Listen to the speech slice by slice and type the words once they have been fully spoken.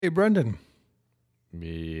Hey, Brendan,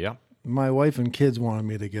 Yeah. my wife and kids wanted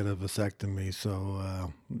me to get a vasectomy,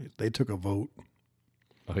 so they took a vote.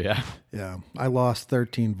 Oh, yeah. Yeah, I lost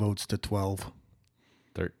 13 votes to 12.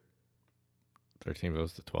 13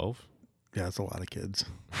 votes to 12. Yeah, that's a lot of kids.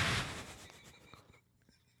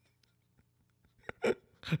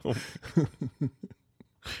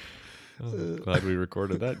 Glad we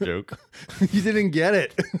recorded that joke. You didn't get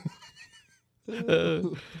it.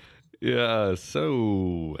 Yeah,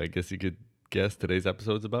 so I guess you could guess today's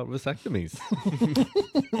episode's about vasectomies.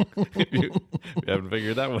 if you haven't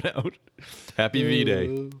figured that one out. Happy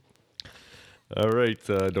V-Day. All right.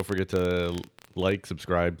 Don't forget to like,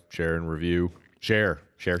 subscribe, share, and review. Share.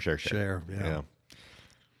 Share, yeah.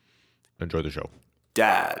 Enjoy the show.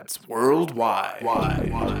 Dads Worldwide.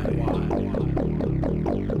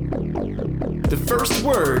 The first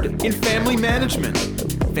word in family management,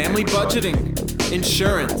 family budgeting,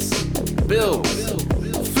 insurance, bills,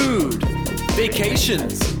 food,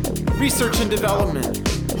 vacations, research and development,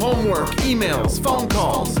 homework, emails, phone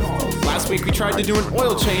calls. Last week we tried to do an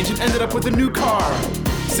oil change and ended up with a new car.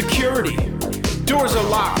 Security. Doors are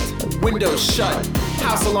locked, windows shut,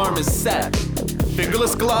 house alarm is set.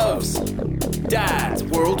 Fingerless gloves. Dads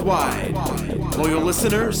Worldwide. Loyal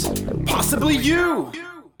listeners, possibly you.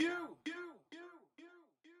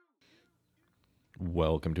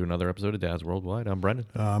 Welcome to another episode of Dads Worldwide. I'm Brendan.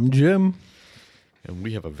 I'm Jim. And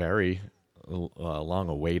we have a very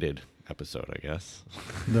long-awaited episode, I guess.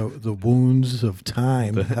 The wounds of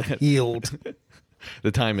time have healed.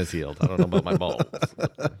 The time is healed. I don't know about my balls.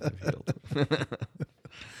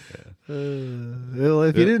 Well,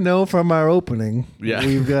 if you didn't know from our opening, Yeah.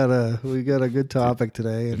 we've got a good topic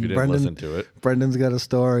today, If and you didn't listen to it. Brendan's got a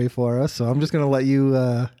story for us. So I'm just going to let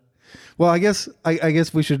you. Well, I guess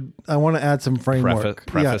we should. I want to add some framework.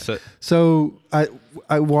 Preface it. So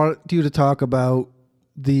I want you to talk about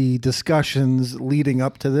the discussions leading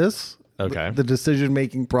up to this. Okay. The decision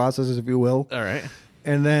making process, if you will. All right.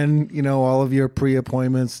 And then, all of your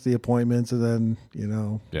pre-appointments, the appointments, and then,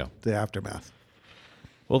 Yeah. the aftermath.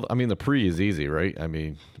 Well, I mean, the pre is easy, right? I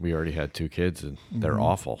mean, we already had 2 kids, and they're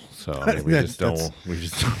awful. So I mean, we just don't.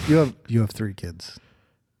 You have 3 kids.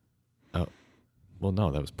 Oh, well, no,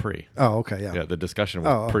 that was pre. Oh, okay, yeah. Yeah, the discussion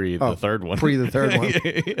was pre the third one. Pre the third one.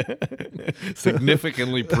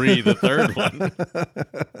 Significantly pre the third one.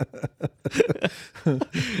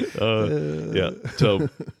 Yeah. So,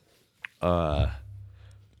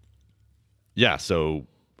 yeah. So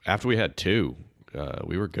after we had 2,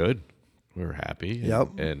 we were good. We were happy.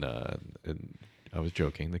 Yep. And I was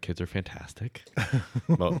joking. The kids are fantastic.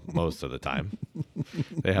 Most of the time,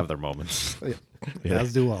 they have their moments. Yeah.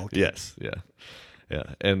 As do all kids. Yes. Yeah.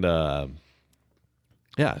 And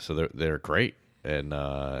yeah. So they're great. And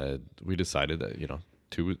we decided that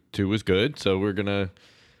 2 was good. So we're gonna.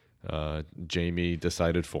 Jamie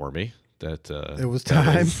decided for me that it was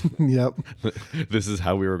time. Yep. This is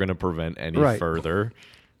how we were going to prevent any further.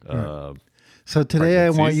 So today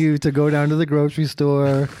I want pregnancies. you to go down to the grocery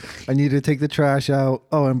store. I need to take the trash out.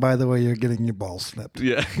 Oh, and by the way, you're getting your balls snipped.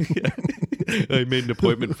 Yeah. I made an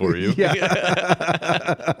appointment for you. Yeah.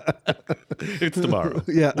 It's tomorrow.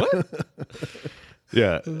 Yeah. What?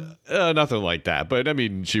 Yeah. Nothing like that. But I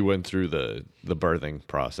mean, she went through the birthing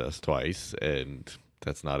process twice, and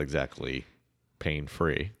that's not exactly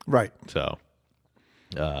pain-free. Right. So,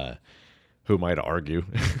 who might argue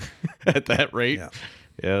at that rate?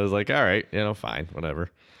 Yeah, I was like, all right, fine,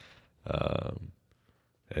 whatever.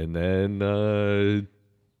 And then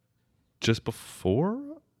just before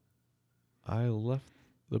I left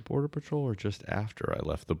the Border Patrol, or just after I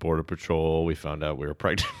left the Border Patrol, we found out we were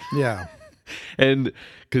pregnant. Yeah. And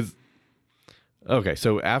because, okay,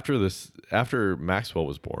 so after Maxwell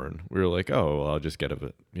was born, we were like, oh, well, I'll just get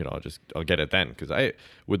it, I'll get it then. Because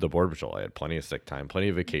with the Border Patrol, I had plenty of sick time, plenty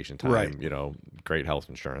of vacation time, Right. Great health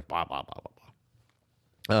insurance, blah, blah, blah, blah,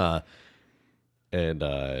 blah. And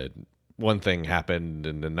one thing happened,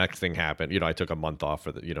 and the next thing happened. I took a month off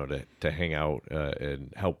for to hang out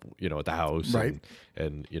and help at the house, Right.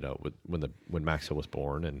 And when Maxwell was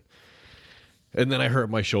born, and then I hurt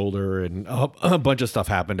my shoulder, and a bunch of stuff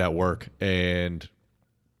happened at work, and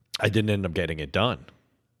I didn't end up getting it done.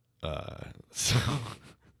 So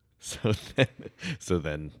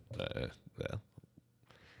then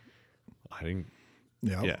I didn't.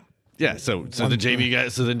 Yeah. Yeah. Yeah, so then Jamie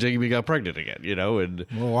got pregnant again, and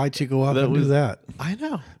Well, why'd you go out and do that? I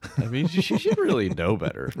know. I mean, she should really know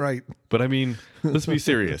better, Right. But I mean, let's be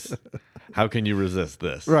serious. How can you resist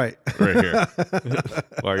this? Right. Right here.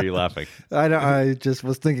 Why are you laughing? I just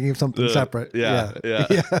was thinking of something separate. Yeah.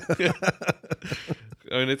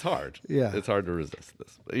 I mean, it's hard. Yeah. It's hard to resist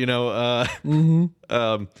this.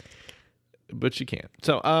 But she can't.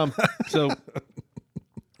 So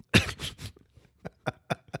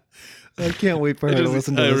I can't wait for her to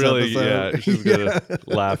listen to this episode. Yeah, she's gonna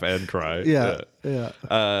laugh and cry. Yeah.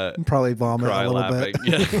 Probably vomit Cry a little laughing.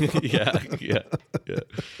 bit. Yeah. There's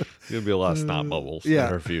gonna be a lot of snot bubbles in Yeah.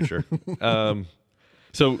 her future.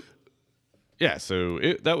 So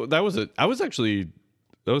that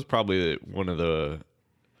was probably one of the.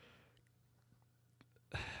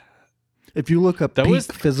 If you look up That peak was-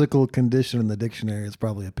 physical condition in the dictionary, it's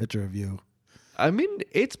probably a picture of you. I mean,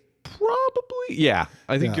 it's probably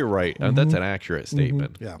I think Yeah. you're right. That's an accurate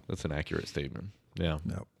statement. Yeah. That's an accurate statement. Yeah.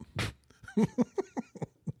 No.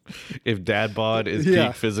 If dad bod is Yeah.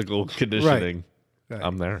 peak physical conditioning, Right.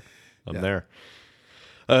 I'm there. I'm Yeah. there.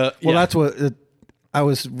 Well, that's what I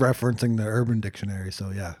was referencing the Urban Dictionary.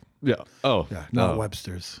 So yeah, not Oh.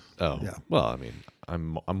 Webster's. Oh. Yeah. Well, I mean,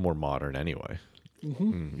 I'm more modern anyway.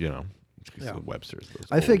 You know, Yeah. Webster's. those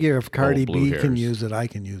I old- figure if Cardi old blue B can hairs. use it, I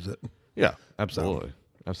can use it. Yeah, absolutely.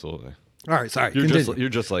 Absolutely. All right, sorry. You're continue.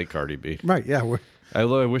 just like Cardi B. Right. Yeah. I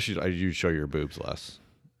wish you'd show your boobs less.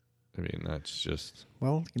 I mean, that's just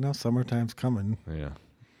Well, summertime's coming. yeah.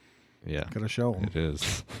 Gotta show them. It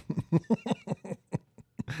is.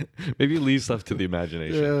 Maybe leave stuff to the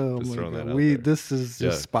imagination. Oh Just my throwing God. that out there. This is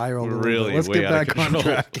just Yeah. spiraled a We're little really bit. Let's way get out of back on control.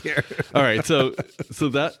 track here. All right, so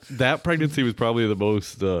that pregnancy was probably the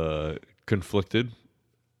most conflicted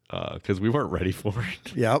because we weren't ready for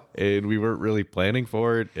it. Yep. And we weren't really planning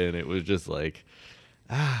for it, and it was just like,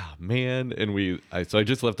 man. And so I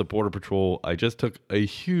just left the Border Patrol. I just took a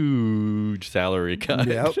huge salary cut.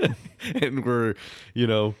 Yep. And we're,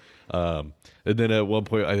 and then at one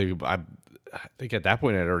point, I think at that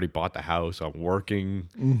point I'd already bought the house. I'm working,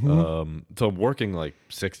 so I'm working like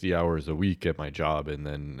 60 hours a week at my job, and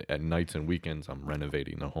then at nights and weekends I'm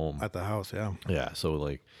renovating the home. At the house, yeah. Yeah, so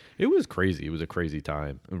like it was crazy. It was a crazy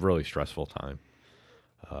time, a really stressful time.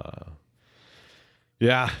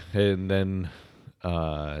 And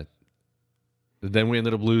then we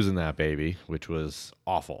ended up losing that baby, which was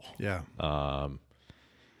awful. Yeah. And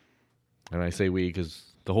I say we because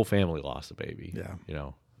the whole family lost a baby. Yeah.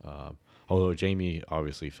 Although Jamie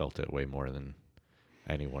obviously felt it way more than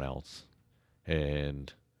anyone else,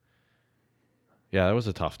 and yeah, that was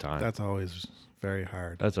a tough time. That's always very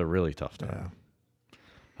hard. That's a really tough time.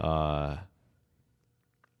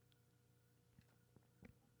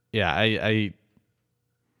 Yeah. I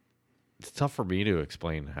it's tough for me to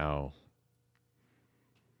explain how,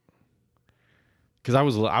 because I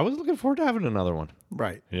was looking forward to having another one.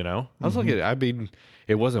 Right. I was looking. I mean,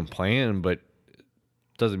 it wasn't planned, but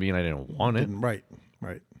doesn't mean I didn't want it. Right.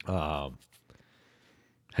 Right.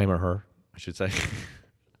 Him or her, I should say.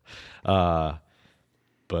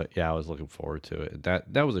 But yeah, I was looking forward to it.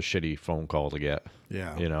 That was a shitty phone call to get.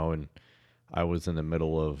 Yeah. And I was in the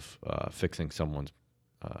middle of fixing someone's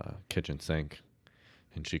kitchen sink,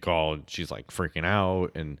 and she called. She's like freaking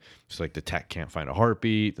out, and she's like, the tech can't find a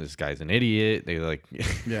heartbeat. This guy's an idiot. They like,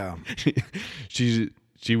 Yeah. she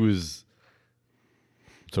was.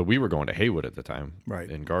 So we were going to Haywood at the time, Right.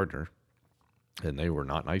 in Gardner, and they were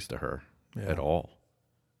not nice to her at all.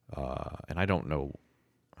 And I don't know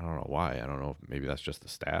why. I don't know if maybe that's just the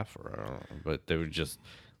staff, or I don't know, but they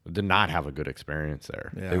did not have a good experience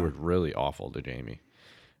there. Yeah. They were really awful to Jamie,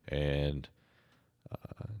 and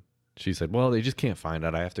she said, "Well, they just can't find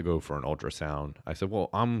it. I have to go for an ultrasound." I said, "Well,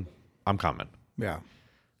 I'm coming. Yeah.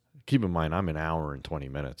 Keep in mind, I'm an hour and 20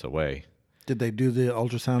 minutes away." Did they do the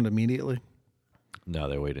ultrasound immediately? No,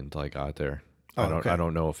 they waited until I got there. Oh, I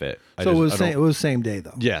don't know if it. So it was same day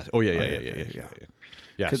though. Yeah. Oh yeah. yeah.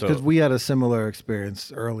 Yeah. Because we had a similar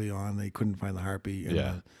experience early on. They couldn't find the heartbeat. And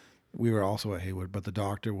Yeah. We were also at Haywood, but the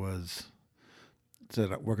doctor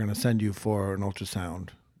said, we're going to send you for an ultrasound.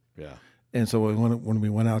 Yeah. And so when we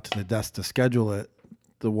went out to the desk to schedule it,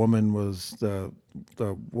 the woman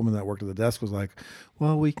that worked at the desk was like,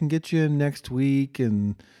 well, we can get you in next week.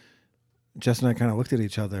 And Jess and I kind of looked at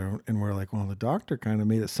each other and we're like, well, the doctor kind of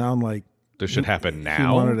made it sound like This should happen now. he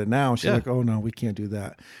wanted it now. She's Yeah. like, oh no, we can't do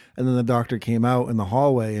that. And then the doctor came out in the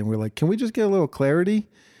hallway and we're like, can we just get a little clarity?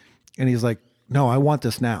 And he's like, no, I want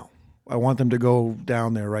this now. I want them to go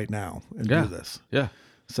down there right now and Yeah. do this. Yeah.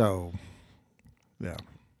 So, yeah.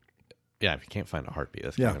 Yeah. If you can't find a heartbeat,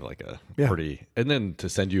 that's Yeah. kind of like a Yeah. pretty. And then to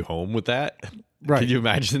send you home with that, Right. Can you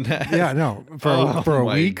imagine that? Yeah, no, for a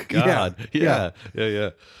my week. God. Yeah. Yeah.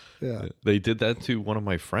 They did that to one of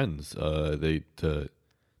my friends. They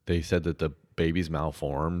said that the baby's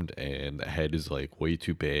malformed and the head is like way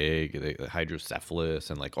too big, the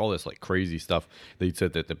hydrocephalus and like all this like crazy stuff. They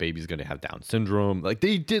said that the baby's going to have Down syndrome. Like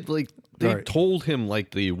they Right. told him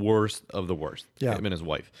like the worst of the worst, Yeah. him and his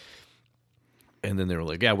wife. And then they were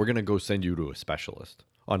like, yeah, we're going to go send you to a specialist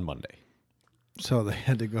on Monday. So they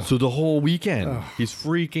had to go. So the whole weekend, he's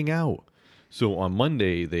freaking out. So on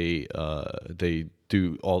Monday, they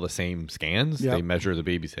do all the same scans. Yep. They measure the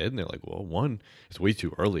baby's head, and they're like, well, one, it's way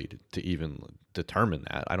too early to even determine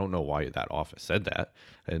that. I don't know why that office said that,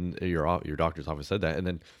 and your doctor's office said that. And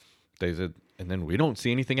then they said, and then we don't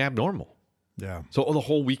see anything abnormal. Yeah. So the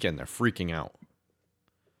whole weekend, they're freaking out.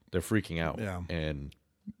 Yeah. And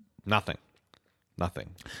nothing.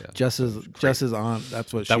 Yeah. Jess's aunt.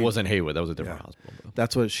 That's what That she, wasn't Haywood. That was a different Yeah. hospital. Though.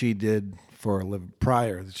 That's what she did for a living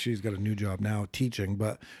prior. She's got a new job now teaching,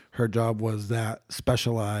 but her job was that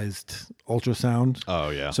specialized ultrasound. Oh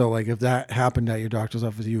yeah. So like if that happened at your doctor's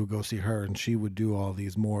office, you would go see her and she would do all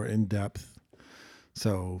these more in depth.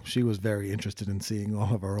 So she was very interested in seeing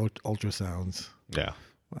all of our ultrasounds. Yeah.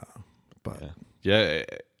 But Yeah.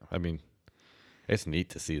 I mean, it's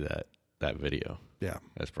neat to see that video. yeah.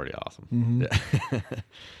 That's pretty awesome. Mm-hmm.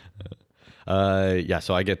 Yeah.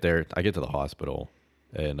 So I get there. I get to the hospital,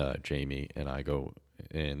 and Jamie and I go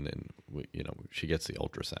in, and she gets the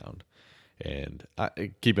ultrasound. And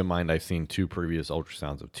keep in mind, I've seen 2 previous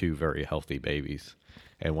ultrasounds of 2 very healthy babies,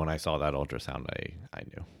 and when I saw that ultrasound, I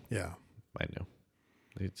knew. Yeah. I knew.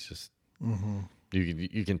 It's just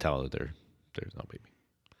you can tell that there's no baby.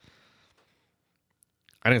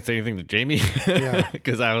 I didn't say anything to Jamie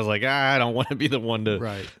because I was like, I don't want to be the one to.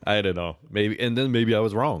 Right. I don't know. Maybe, and then maybe I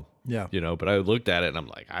was wrong. Yeah. But I looked at it and I'm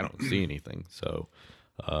like, I don't see anything. So,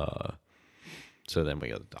 so then we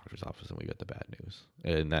go to the doctor's office and we got the bad news,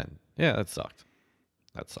 and that sucked.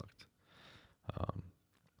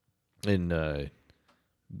 Then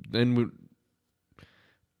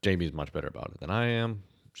Jamie's much better about it than I am.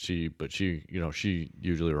 She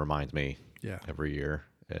usually reminds me Yeah. every year,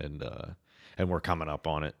 and we're coming up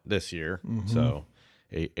on it this year, so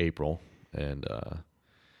April, and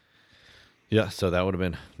so that would have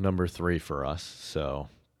been number 3 for us. So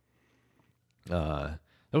that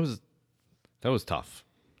was tough.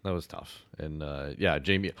 And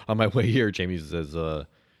Jamie, on my way here, Jamie says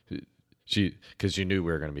because she knew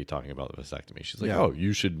we were going to be talking about the vasectomy. She's like, Yeah. oh,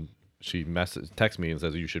 you should. She texts me and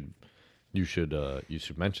says you should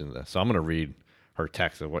mention this. So I'm going to read her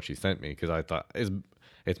text of what she sent me because I thought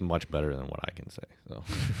it's much better than what I can say. So,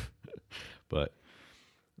 but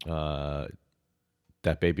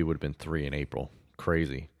that baby would have been 3 in April.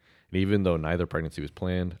 Crazy. And even though neither pregnancy was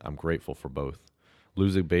planned, I'm grateful for both.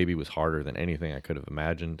 Losing a baby was harder than anything I could have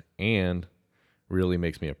imagined, and really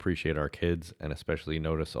makes me appreciate our kids, and especially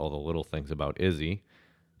notice all the little things about Izzy,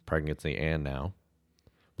 pregnancy and now.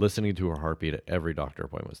 Listening to her heartbeat at every doctor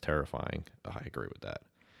appointment was terrifying. I agree with that.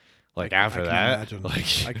 Like after that, I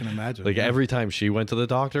can imagine. like every time she went to the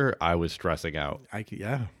doctor, I was stressing out.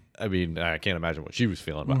 Yeah. I mean, I can't imagine what she was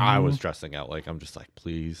feeling, but I was stressing out. Like I'm just like,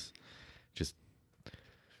 please, just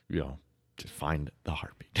just find the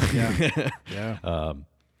heartbeat. Yeah. Yeah.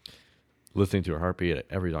 Listening to her heartbeat at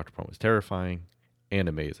every doctor appointment was terrifying and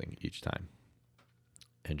amazing each time.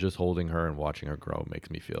 And just holding her and watching her grow makes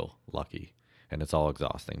me feel lucky. And it's all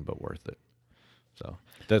exhausting, but worth it. So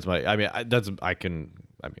that's I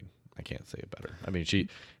can't say it better. I mean,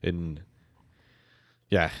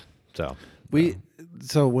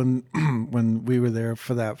 So when we were there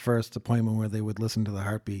for that first appointment where they would listen to the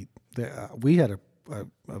heartbeat, we had a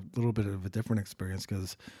little bit of a different experience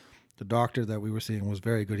because the doctor that we were seeing was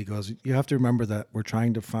very good. He goes, you have to remember that we're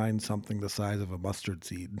trying to find something the size of a mustard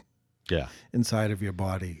seed inside of your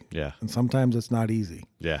body. Yeah. And sometimes it's not easy.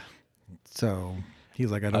 Yeah. So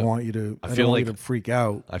he's like, I don't want you to freak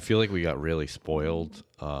out. I feel like we got really spoiled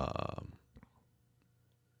the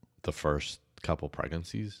first couple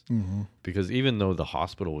pregnancies because even though the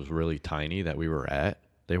hospital was really tiny that we were at,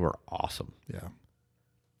 they were awesome. Yeah.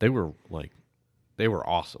 They were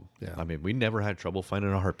awesome. Yeah. I mean, we never had trouble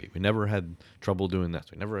finding a heartbeat. We never had trouble doing this.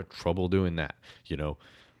 We never had trouble doing that,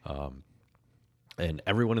 and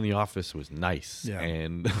everyone in the office was nice. Yeah.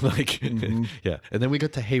 And yeah. And then we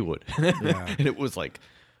got to Haywood and it was like,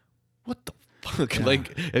 what the fuck? Yeah.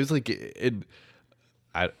 Like, it was like,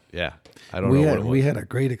 I don't know what it was. We had a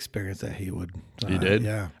great experience at Haywood. You did?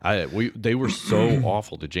 Yeah. They were so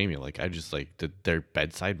awful to Jamie. Like I just their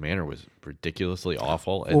bedside manner was ridiculously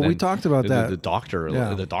awful. And Well, we then talked about that. The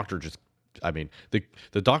doctor just, I mean,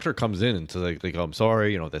 the doctor comes in and says like, I'm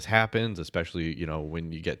sorry, this happens, especially,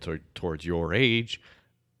 when you get towards your age,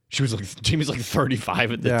 Jamie's like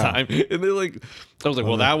 35 at the Yeah. time, and they're like, I was like,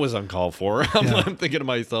 well, that was uncalled for. I'm thinking to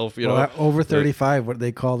myself, you know, Well, over 35, what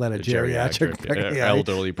they call that, a geriatric, geriatric yeah,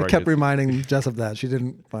 elderly I kept pregnancy. reminding Jess of that. She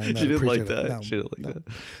didn't find that. she didn't like appreciate it. that. No. She didn't like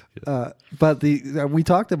that. But we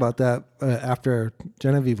talked about that after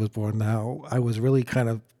Genevieve was born. How I was really kind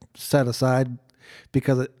of set aside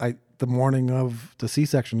because the morning of the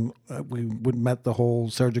C-section, we met the whole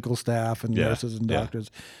surgical staff and Yeah, nurses and yeah.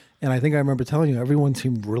 doctors, and I think I remember telling you everyone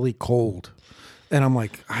seemed really cold, and I'm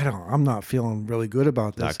like, I'm not feeling really good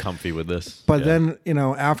about this. Not comfy with this. But Yeah. then,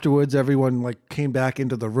 afterwards, everyone like came back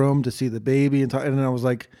into the room to see the baby, and then I was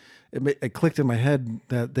like, it clicked in my head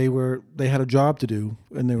that they had a job to do,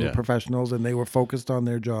 and they were Yeah. professionals, and they were focused on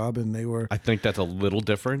their job, and they were. I think that's a little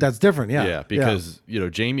different. That's different, yeah. Yeah, because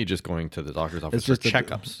Jamie just going to the doctor's office for just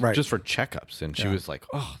checkups, right. just for checkups, and she was like,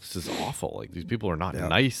 "Oh, this is awful. Like these people are not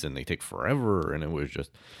nice, and they take forever." And it was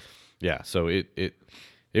just, So it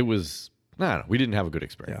was. I don't know. We didn't have a good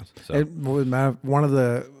experience. So One of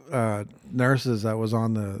the nurses that was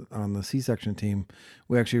on the C-section team,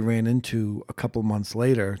 we actually ran into a couple months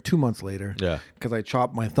later, 2 months later. Yeah. Because I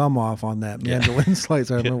chopped my thumb off on that mandolin slice.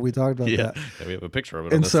 I remember we talked about that. Yeah, we have a picture of it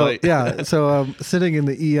on And the so site. so I'm sitting in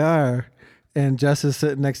the ER, and Jess is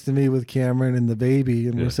sitting next to me with Cameron and the baby,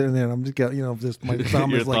 and we're sitting there, and I'm just getting, just my thumb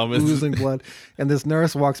Your is like thumb is- oozing blood, and this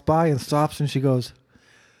nurse walks by and stops, and she goes,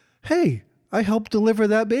 "Hey, I helped deliver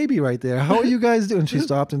that baby right there. How are you guys doing?" She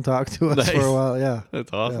stopped and talked to us Nice. for a while. Yeah,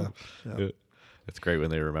 That's awesome. Yeah. It's great when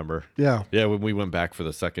they remember. yeah, Yeah, when we went back for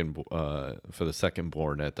the second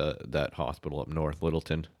born at that hospital up north,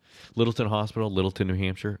 Littleton Hospital, Littleton, New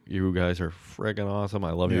Hampshire. You guys are friggin' awesome.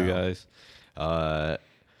 I love you Yeah. guys.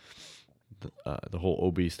 The whole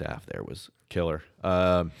OB staff there was killer.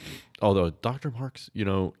 Although Dr. Marks,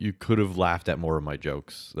 you could have laughed at more of my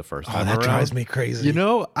jokes the first time that around. drives me crazy.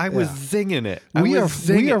 I was zinging it. We are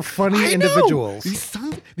funny I know. individuals.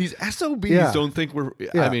 These SOBs Yeah. don't think we're.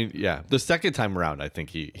 Yeah. I mean, the second time around, I think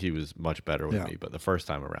he was much better with Yeah. me, but the first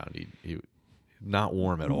time around, he not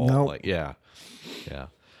warm at all. Nope. Like, yeah.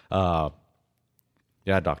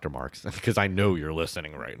 Dr. Marks, because I know you're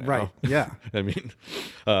listening right now. right, yeah. I mean,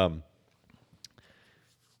 what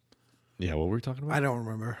were we talking about? I don't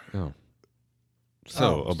remember. Oh.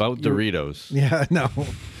 So about Doritos. Yeah, no.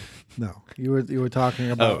 You were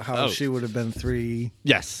talking about how oh. she would have been 3.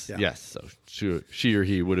 Yes, Yeah. yes. So she or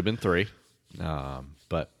he would have been 3,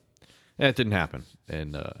 but it didn't happen.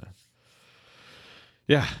 And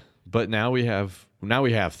but now we have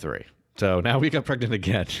 3. So now we got pregnant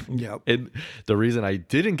again. Yep. And the reason I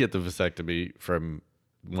didn't get the vasectomy from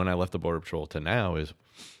when I left the Border Patrol to now is,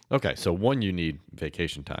 okay, so 1, you need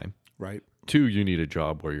vacation time. Right. 2, you need a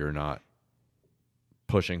job where you're not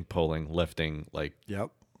pushing, pulling, lifting, like,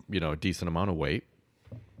 Yep. a decent amount of weight.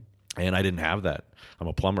 And I didn't have that. I'm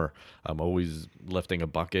a plumber. I'm always lifting a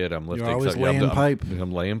bucket. I'm lifting. always something. laying pipe.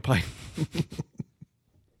 I'm laying pipe.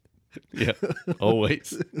 Yeah,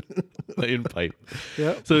 always laying pipe.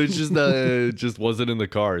 Yep. So it's just wasn't in the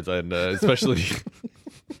cards, and especially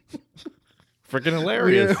freaking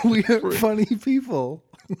hilarious. We are funny people.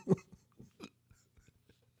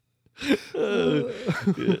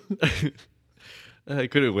 I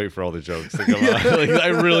couldn't wait for all the jokes to come out. Like, I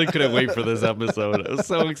really couldn't wait for this episode. I was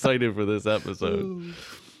so excited for this episode.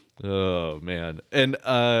 Oh man, and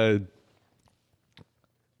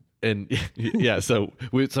yeah, so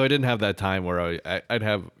I didn't have that time where I'd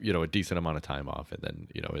have a decent amount of time off,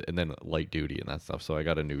 and then light duty and that stuff. So I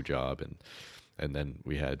got a new job, and then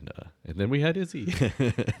we had Izzy,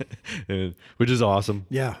 which is awesome.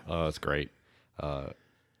 Yeah. It's great.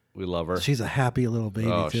 We love her. She's a happy little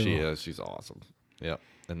baby Oh, too. she is. She's awesome. Yep.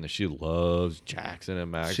 And she loves Jackson and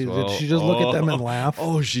She Maxwell. just look at them and laugh.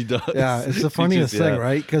 Oh, she does. Yeah, it's the She funniest just- thing, yeah.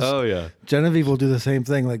 right? Because Oh, yeah. Genevieve will do the same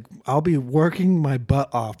thing. Like, I'll be working my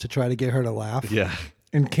butt off to try to get her to laugh. Yeah.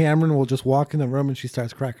 And Cameron will just walk in the room and she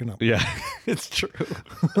starts cracking up. Yeah. It's true.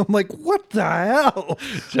 I'm like, what the hell?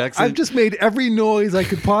 Jackson. I've just made every noise I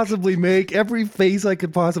could possibly make, every face I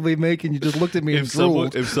could possibly make, and you just looked at me and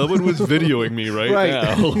drooled. if someone was videoing me right, Right.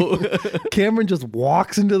 now. Cameron just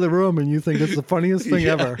walks into the room and you think it's the funniest thing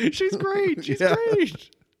Yeah, ever. She's great. She's Yeah. great.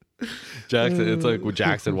 Jackson, it's like when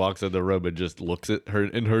Jackson walks in the room and just looks at her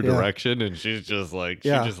in her Yeah. direction, and she's just like,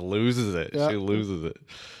 Yeah. she just loses it. Yeah. She loses it.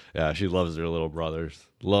 Yeah, she loves her little brothers.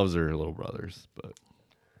 Loves her little brothers. But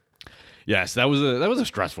yes, that was a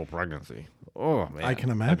stressful pregnancy. Oh man, I can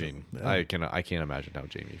imagine. I mean, Yeah. I can't imagine how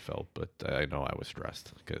Jamie felt, but I know I was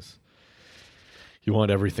stressed because you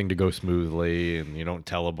want everything to go smoothly, and you don't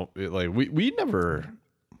tell them like we never.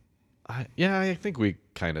 I think we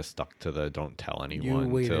kind of stuck to the don't tell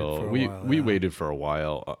anyone waited till for a we while, we yeah. waited for a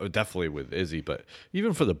while, definitely with Izzy, but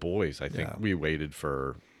even for the boys, I think Yeah. we waited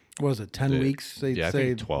for What was it, 10 weeks? They'd I say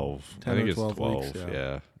think 12. 10 I think or it's 12 12. weeks, yeah.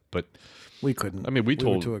 yeah. But we couldn't. I mean, we were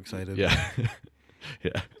told too excited. Yeah.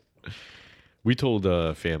 Yeah. We told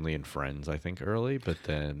family and friends, I think, early, but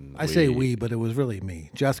then I say we, but it was really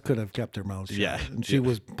me. Jess could have kept her mouth shut. Yeah, And she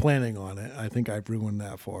was planning on it. I think I've ruined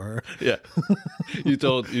that for her. Yeah. You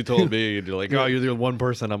told me, and you're like, oh, you're the one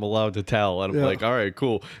person I'm allowed to tell. And I'm Yeah. like, all right,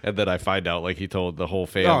 cool. And then I find out like he told the whole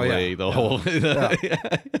family, the whole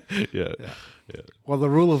yeah. Well, the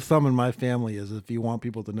rule of thumb in my family is if you want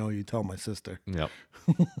people to know, you tell my sister. Yep.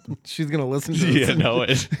 She's going to listen to this. Yeah, no,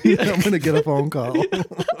 it. I'm going to get a phone call.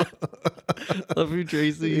 Love you,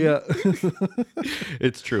 Tracy. Yeah.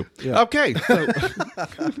 It's true. Yeah. Okay. So,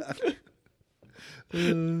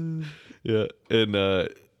 yeah. And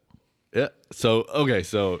yeah. So okay,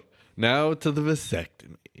 so now to the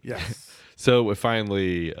vasectomy. Yes. So we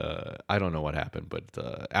finally, I don't know what happened, but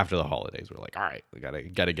after the holidays, we're like, all right, we gotta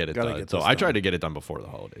get it Gotta done. get So this I done. tried to get it done before the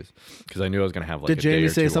holidays because I knew I was gonna have like. Did a day Jamie or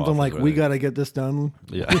say two something off like, of we it. got to get this done?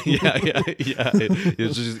 Yeah.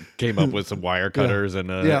 It just came up with some wire cutters and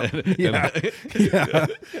Yeah.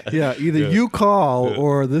 Yeah. Either you call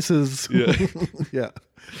or this is. Yeah.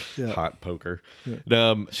 Yeah. hot poker.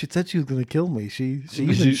 She said she was going to kill me. She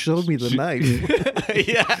even showed me the knife.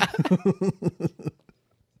 Yeah.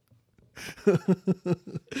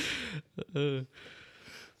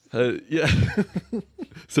 Yeah.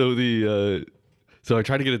 So I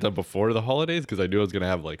tried to get it done before the holidays because I knew I was gonna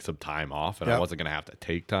have like some time off and I Yep. wasn't gonna have to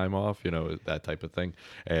take time off, that type of thing.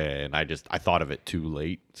 And I thought of it too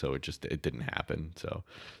late, so it didn't happen.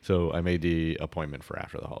 So I made the appointment for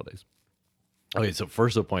after the holidays. Okay, so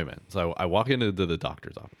first appointment. So I walk into the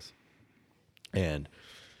doctor's office, and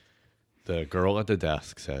the girl at the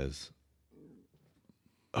desk says,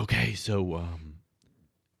 "Okay, so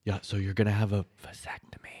yeah, so you're gonna have a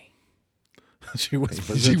vasectomy." She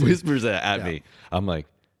whispers. She whispers that at Yeah. me. I'm like,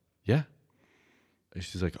 "Yeah." And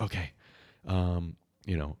she's like, "Okay, so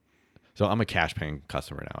I'm a cash paying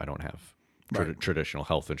customer now. I don't have traditional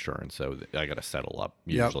health insurance, so I got to settle up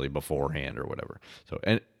usually beforehand or whatever. So,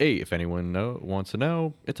 and hey, if anyone wants to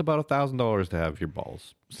know, it's about $1,000 to have your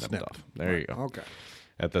balls snipped off. There you go. Okay.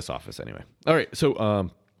 At this office, anyway. All right,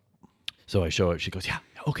 so I show it. She goes, "Yeah,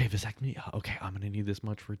 okay, vasectomy. Okay, I'm gonna need this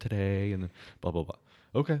much for today," and then blah blah blah.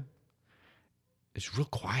 Okay. It's real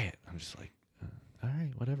quiet. I'm just like, all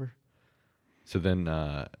right, whatever. So then,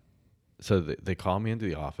 they call me into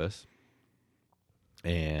the office,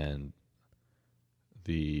 and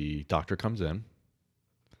the doctor comes in,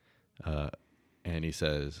 and he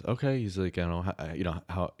says, "Okay." He's like,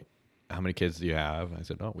 how many kids do you have?" I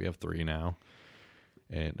said, "Oh, we have 3 now."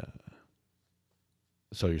 And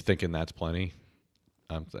so you're thinking that's plenty?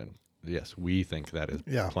 I'm saying, yes, we think that is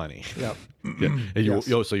plenty. Yep. Yeah. And Yes.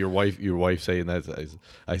 so your wife saying that,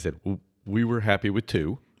 I said, well, we were happy with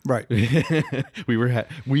 2. Right.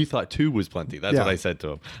 We thought 2 was plenty. That's Yeah. what I said to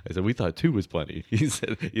him. I said, we thought 2 was plenty.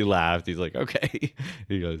 He laughed. He's like, okay.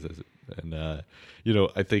 He goes, and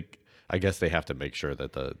I guess they have to make sure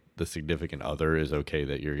that the significant other is okay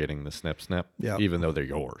that you're getting the snip, Yeah. even though they're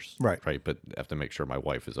yours. Right. Right. But have to make sure my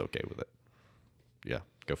wife is okay with it. Yeah.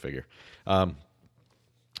 Go figure.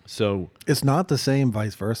 So, It's not the same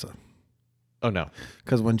vice versa. oh no.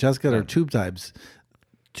 Because when Jess got her tubes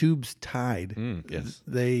tied, Yes.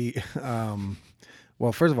 they,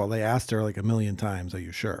 well, first of all, they asked her like a million times, "Are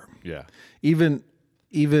you sure?" Yeah. Even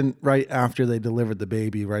right after they delivered the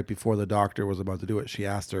baby, right before the doctor was about to do it, she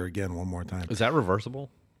asked her again one more time. Is that reversible?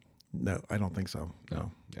 No, I don't think so.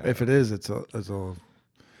 No. Yeah, If it is, it's a.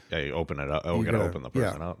 Yeah. You open it up. Oh, we got to gotta- open the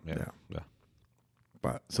person yeah, up. Yeah. yeah.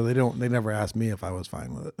 But so they never asked me if I was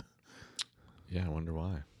fine with it. Yeah. I wonder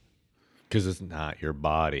why. Because it's not your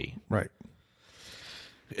body. Right.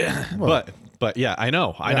 Yeah. Well, but yeah, I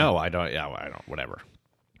don't, Yeah. whatever.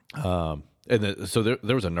 So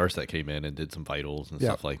there was a nurse that came in and did some vitals and Yeah.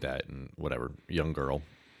 stuff like that and whatever. Young girl.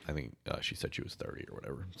 I think she said she was 30 or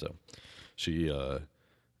whatever. So she, what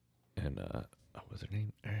was her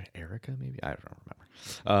name? Erica, maybe? I don't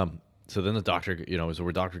remember. So then the doctor, so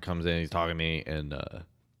where doctor comes in, he's talking to me, and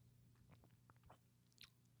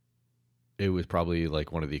it was probably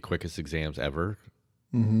like one of the quickest exams ever.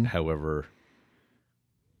 Mm-hmm. However,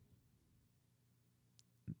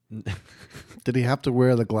 Did he have to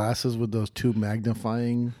wear the glasses with those 2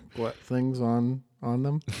 magnifying things on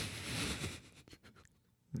them?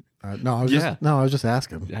 No, I was just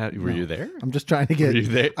asking. were you there? I'm just trying to get. Were you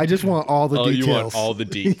there? I just want all the details. You want all the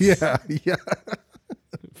deets. Yeah.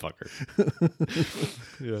 motherfucker.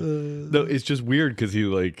 Yeah. No, it's just weird because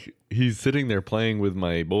he's sitting there playing with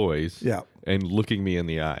my boys. Yeah. And looking me in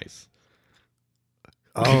the eyes.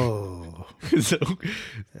 Oh. So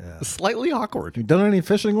slightly awkward. You done any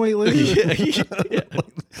fishing lately? Yeah.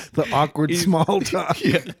 The awkward small talk.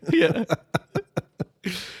 Yeah.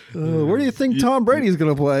 Where do you think Tom Brady's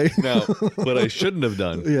going to play? Now, what I shouldn't have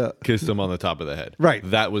done, Yeah. kissed him on the top of the head. Right.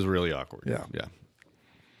 That was really awkward. Yeah. Yeah.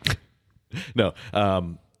 No.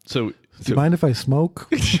 So Do you mind if I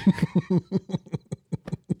smoke?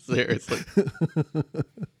 seriously.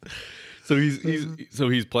 So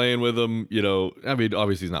he's playing with him, you know. I mean,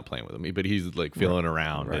 obviously he's not playing with him, but he's like feeling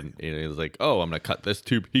around, and he's like, "Oh, I'm gonna cut this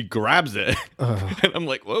tube." He grabs it, and I'm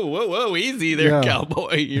like, "Whoa, easy there,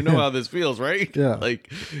 cowboy. You know how this feels, right?" Yeah. Like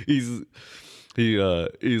he's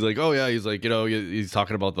like, "Oh yeah," he's like, you know, he's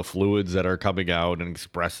talking about the fluids that are coming out and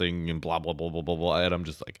expressing and blah blah blah blah blah blah, and I'm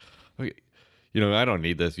just like, okay. You know, I don't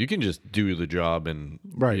need this. You can just do the job, and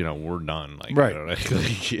you know, we're done. Like, right.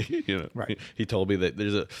 You know, right. He told me that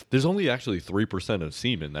there's only actually 3% of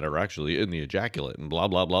semen that are actually in the ejaculate, and blah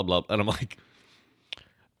blah blah blah. And I'm like,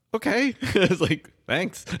 okay, it's like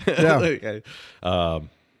thanks. Yeah.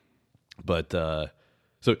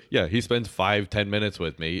 So yeah, he spends 5-10 minutes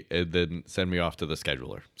with me, and then send me off to the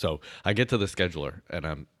scheduler. So I get to the scheduler,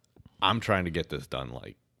 and I'm trying to get this done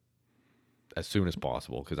like as soon as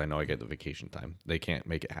possible because I know I get the vacation time. They can't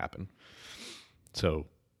make it happen. So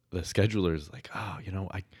the scheduler is like, "Oh, you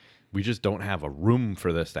know, we just don't have a room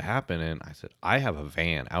for this to happen." And I said, "I have a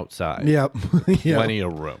van outside. Yep. Plenty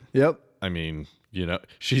of room." Yep. I mean, you know,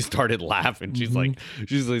 she started laughing. She's like,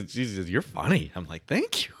 she says, "You're funny." I'm like,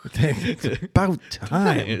 "Thank you." It's about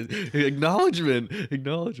time. Acknowledgement.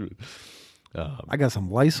 I got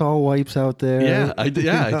some Lysol wipes out there. Yeah, I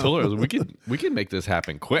told her we can make this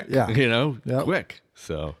happen quick. Yeah. You know, Yep. quick.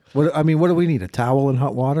 So What do we need? A towel and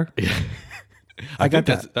hot water? Yeah. I got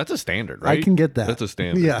think that's a standard, right? I can get that. That's a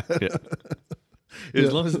standard. Yeah.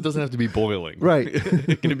 As long as it doesn't have to be boiling. Right.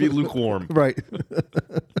 It can be lukewarm. Right.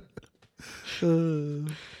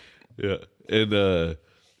 Yeah. And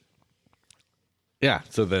yeah,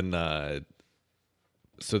 so then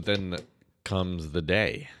comes the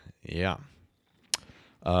day. Yeah.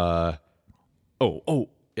 Yeah.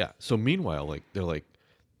 So meanwhile, like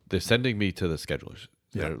they're sending me to the schedulers.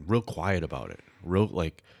 They're real quiet about it. Real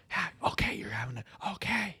like, yeah, okay, you're having it.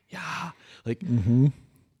 Okay, yeah. Like,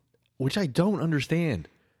 which I don't understand.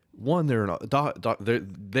 One, they're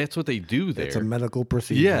that's what they do there. It's a medical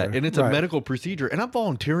procedure. Yeah, and it's a medical procedure, and I'm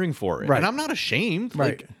volunteering for it, Right. and I'm not ashamed.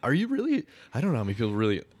 Right. Like, are you really? I don't know how many people are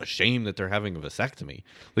really ashamed that they're having a vasectomy.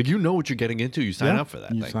 Like, you know what you're getting into. You sign up for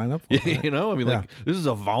that. You thing. sign up for You it. know, I mean, like, this is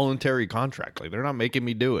a voluntary contract. Like, they're not making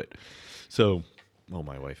me do it. So,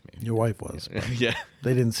 my wife, maybe. Your wife was. but Yeah.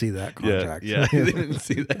 They didn't see that contract. Yeah, they didn't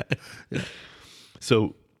see that.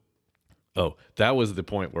 So, that was the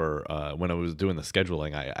point where when I was doing the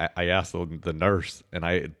scheduling, I asked the nurse, and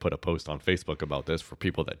I had put a post on Facebook about this for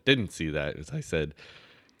people that didn't see that. As I said,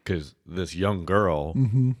 because this young girl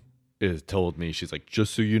is told me, she's like,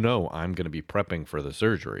 "Just so you know, I'm going to be prepping for the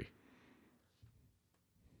surgery."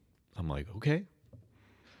 I'm like, okay.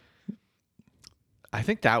 I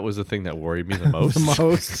think that was the thing that worried me the most.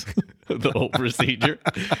 The whole procedure.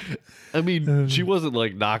 I mean, she wasn't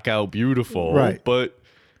like knockout beautiful, Right. But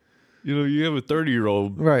you know, you have a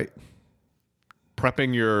 30-year-old Right.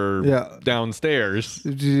 prepping your downstairs.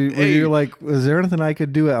 You're like, is there anything I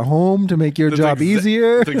could do at home to make your job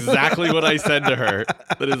easier? That's exactly what I said to her.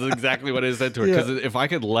 That is exactly what I said to her. Because if I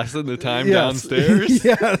could lessen the time downstairs,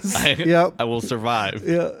 I will survive.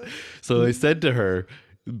 Yeah. So I said to her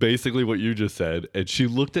basically what you just said, and she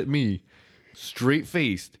looked at me straight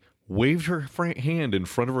faced, waved her hand in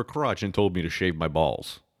front of her crotch, and told me to shave my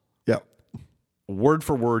balls. Yep. Word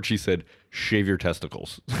for word, she said, "Shave your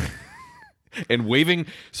testicles." And waving.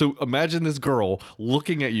 So imagine this girl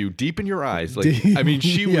looking at you deep in your eyes. Like, I mean,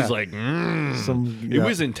 she was like, it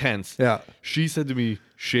was intense. Yeah. She said to me,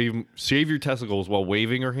 shave your testicles, while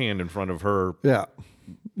waving her hand in front of her Yeah.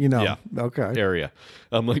 You know. Okay. area.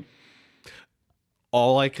 I'm like,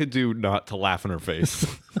 all I could do not to laugh in her face.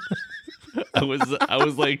 I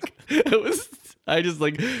just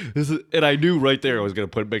like this is, and I knew right there I was gonna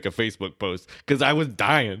make a Facebook post because I was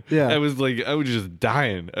dying. Yeah. I was just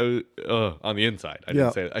dying. I was, on the inside. I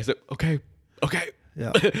didn't say it. I said, okay.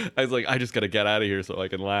 Yeah. I was like, I just gotta get out of here so I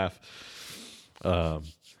can laugh. Yeah.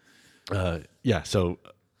 So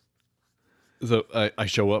I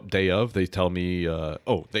show up day of. They tell me,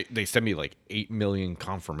 they send me like 8 million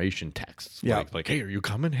confirmation texts. Yeah. Like, hey, are you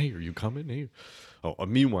coming? Hey, are you coming? Hey. Oh,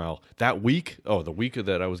 meanwhile, that week, the week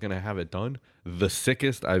that I was going to have it done, the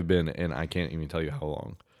sickest I've been, and I can't even tell you how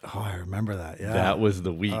long. Oh, I remember that. Yeah. That was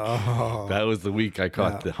the week. Oh. That was the week I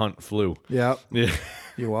caught the hunt flu. Yep. Yeah.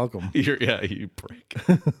 You're welcome. You prick.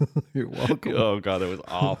 You're welcome. Oh God, that was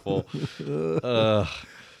awful.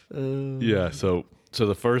 Yeah. So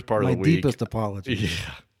the first part My of the week. deepest apology.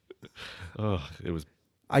 Yeah. Oh, it was.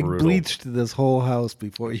 I brutal. bleached this whole house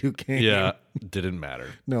before you came. Yeah. Didn't matter.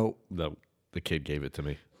 No. The kid gave it to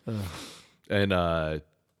me. And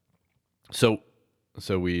so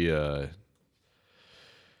we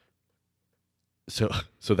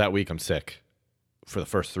so that week I'm sick. For the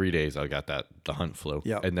first 3 days I got the hunt flu.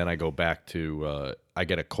 Yeah. And then I go back to I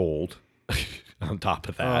get a cold on top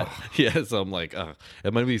of that. Yeah, so I'm like, am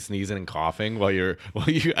I be sneezing and coughing while you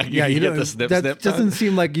get the snip that snip? doesn't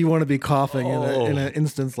seem like you want to be coughing in an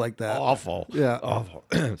instance like that. Awful. Yeah. Awful.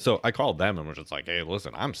 So I called them and was just like, hey,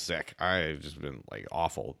 listen, I'm sick. I've just been like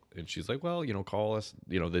awful. And she's like, well, call us,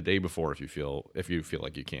 the day before if you feel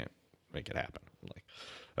like you can't make it happen. I'm like,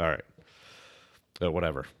 all right.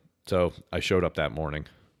 Whatever. So I showed up that morning.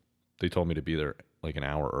 They told me to be there like an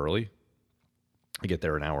hour early. I get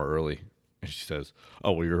there an hour early. And she says,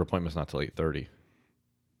 oh, well, your appointment's not till 8:30.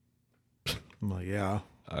 I'm like, yeah.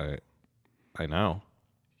 I know.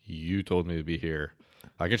 You told me to be here.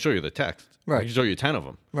 I can show you the text. Right. I can show you 10 of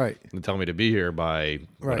them. Right. And tell me to be here by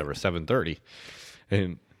whatever, 7:30.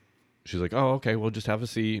 And she's like, oh, okay, we'll just have a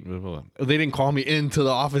seat. They didn't call me into the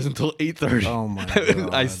office until 8:30. Oh, my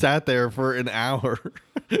God. I sat there for an hour.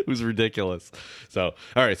 It was ridiculous. So,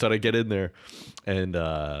 all right, so I get in there and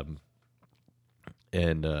the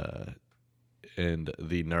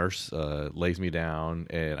nurse lays me down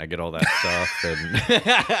and I get all that stuff and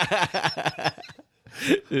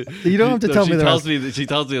You don't have to tell me that. She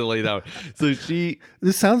tells me to lay down. So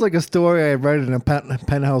This sounds like a story I read in a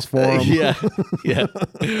penthouse forum. yeah.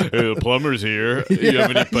 The plumber's here. You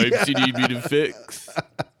have any pipes you need me to fix?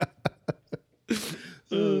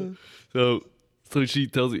 So she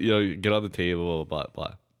tells me, get on the table, blah,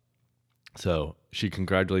 blah. So she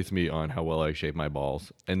congratulates me on how well I shaved my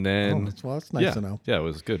balls. And then... Well, that's nice to know. Yeah, it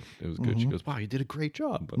was good. It was good. She goes, wow, you did a great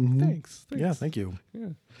job. I'm like, Thanks. Yeah, thank you. Yeah.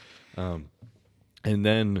 And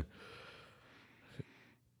then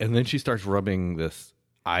she starts rubbing this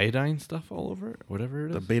iodine stuff all over it, whatever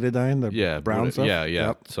it is. The betadine, the brown stuff? Yeah.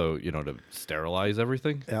 Yep. So, to sterilize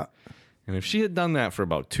everything. Yeah. And if she had done that for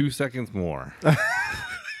about 2 seconds more...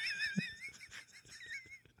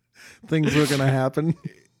 Things were going to happen.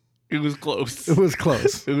 It was close. It was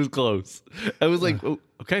close. It was close. I was like, oh,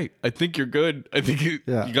 okay, I think you're good. I think you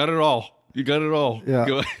got it all. You got it all. Yeah.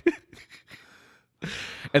 Go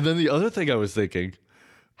And then the other thing I was thinking,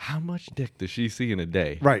 how much dick does she see in a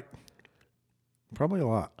day? Right. Probably a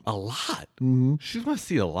lot. A lot. Mm-hmm. She must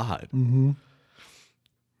see a lot. Mm-hmm.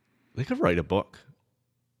 They could write a book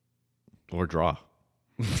or draw.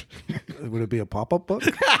 Would it be a pop-up book?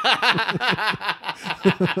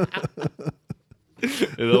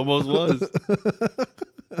 It almost was.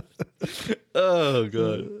 Oh,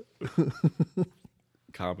 God.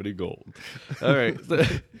 Comedy gold. All right.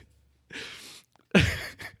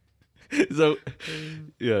 So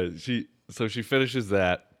yeah, she finishes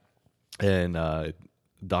that, and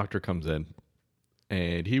doctor comes in,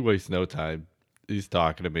 and he wastes no time. He's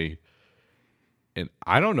talking to me, and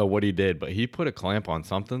I don't know what he did, but he put a clamp on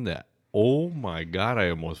something that, oh my God,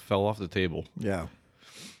 I almost fell off the table. Yeah.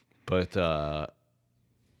 But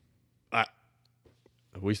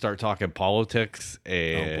we start talking politics,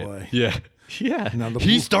 and oh boy, yeah. Now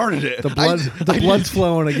he started it. The blood's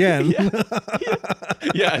flowing again.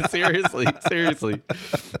 Yeah, seriously.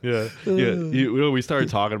 Yeah. We started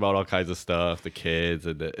talking about all kinds of stuff, the kids,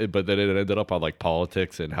 but then it ended up on like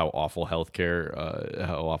politics and how awful healthcare,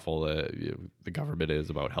 how awful the government is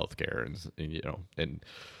about healthcare, and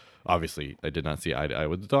obviously I did not see eye to eye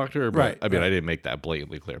with the doctor, but right, I mean I didn't make that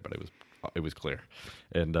blatantly clear, but it was clear.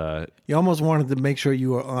 And you almost wanted to make sure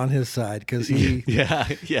you were on his side because he yeah.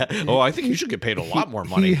 Oh, I think you should get paid a lot more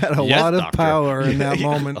money. He had a lot of doctor. power in that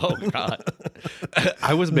moment. Oh God,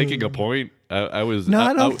 I was making a point. I was. No,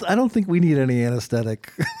 I don't think we need any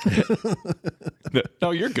anesthetic.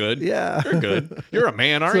 No, you're good. Yeah, you're good. You're a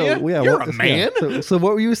man, aren't you? Yeah, you're a man. Yeah. So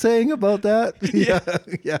what were you saying about that?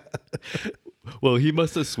 Yeah. Well, he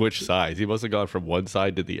must have switched sides. He must have gone from one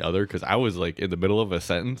side to the other because I was like in the middle of a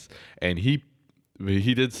sentence and he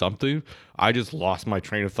did something. I just lost my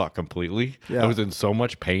train of thought completely. Yeah. I was in so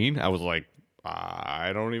much pain. I was like,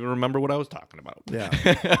 I don't even remember what I was talking about. Yeah.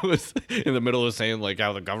 I was in the middle of saying like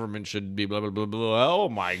how the government should be blah, blah, blah, blah. Oh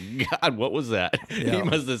my God. What was that? Yeah. He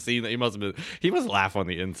must have seen that. He must laugh on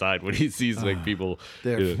the inside when he sees like people.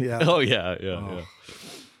 Yeah. Oh yeah.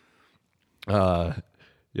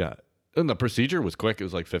 Yeah. And the procedure was quick. It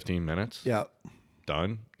was like 15 minutes. Yeah.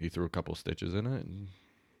 done. He threw a couple stitches in it, and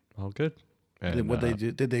all good. And What they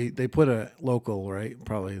do? Did they put a local, right?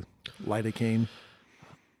 Probably lidocaine.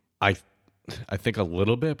 I think a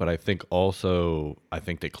little bit, but I think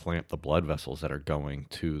they clamp the blood vessels that are going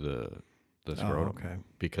to the scrotum. Okay.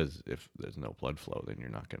 Because if there's no blood flow, then you're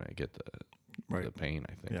not going to get the pain,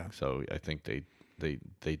 I think. Yeah. So I think they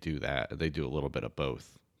do that. They do a little bit of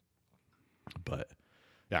both. But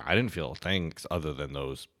yeah, I didn't feel a thing other than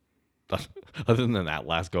those. Other than that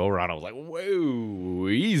last go around, I was like, whoa,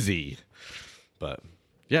 easy. But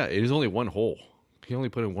yeah, it is only one hole. He only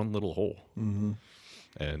put in one little hole. Mm-hmm.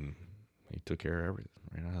 And he took care of everything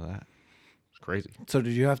right out of that. It's crazy. So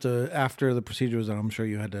did you have to, after the procedure was done, I'm sure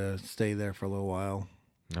you had to stay there for a little while.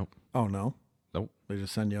 Nope. Oh, no? Nope. They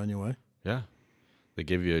just send you on your way? Yeah. They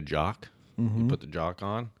give you a jock. You put the jock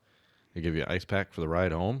on. They give you an ice pack for the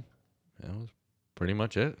ride home. That was pretty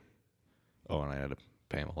much it. Oh, and I had to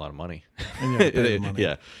pay him a lot of money. And you had to pay them money.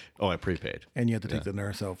 Yeah. Oh, I prepaid. And you had to take the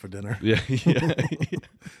nurse out for dinner. Yeah. Yeah.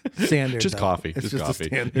 Standard. Just though. coffee. It's just coffee. a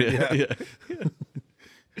standard.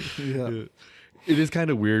 Yeah. It is kind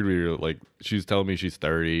of weird when you're like, she's telling me she's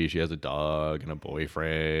 30, she has a dog and a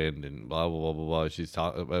boyfriend and blah, blah, blah, blah, blah. She's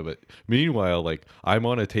talking, but meanwhile, like, I'm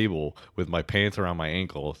on a table with my pants around my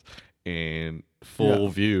ankles and full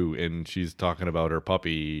view, and she's talking about her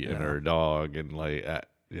puppy and her dog, and like,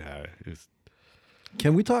 it's.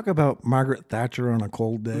 Can we talk about Margaret Thatcher on a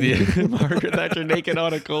cold day? Yeah, Margaret Thatcher naked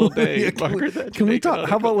on a cold day. Can we talk?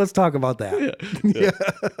 How about let's talk about that? Yeah.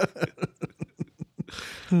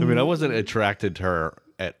 I mean, I wasn't attracted to her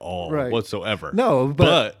at all whatsoever. No,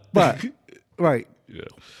 but right. Yeah.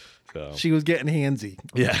 So. She was getting handsy.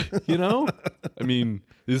 Yeah. I mean,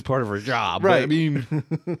 this is part of her job. Right. But, I mean,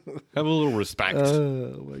 have a little respect.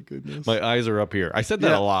 Oh, my goodness. My eyes are up here. I said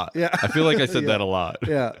that a lot. Yeah. I feel like I said that a lot.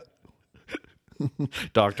 Yeah.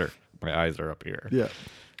 Doctor, my eyes are up here. Yeah.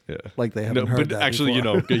 Yeah. Like they haven't heard but that actually,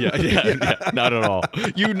 before. not at all.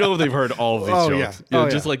 They've heard all of these Oh, jokes. yeah. Oh,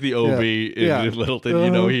 Just yeah. like the OB in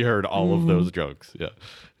Littleton, he heard all of those jokes. Yeah.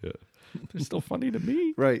 Yeah. They're still funny to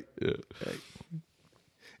me. Right. Yeah. Right.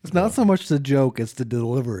 It's not so much the joke, it's the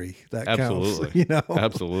delivery that Absolutely. counts.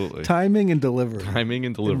 Absolutely. Timing and delivery. Timing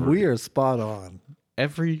and delivery. And we are spot on.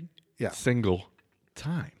 Every single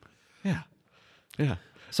time. Yeah. Yeah.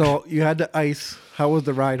 So you had to ice. How was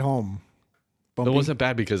the ride home? Bumpy? It wasn't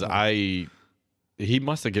bad because he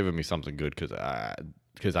must have given me something good because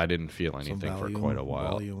I didn't feel anything for quite a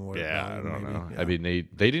while. I don't know. Yeah. I mean, they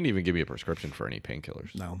didn't even give me a prescription for any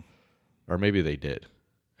painkillers. No. Or maybe they did,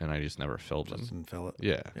 and I just never filled them. Didn't fill it.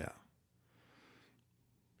 Yeah. Yeah.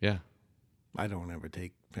 Yeah. I don't ever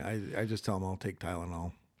take. I just tell them I'll take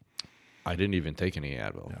Tylenol. I didn't even take any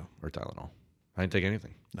Advil or Tylenol. I didn't take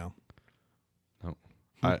anything. No. No.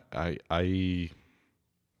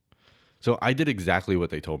 So I did exactly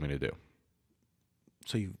what they told me to do.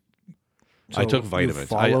 So I took vitamins. You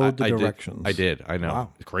followed the directions. I did. I know.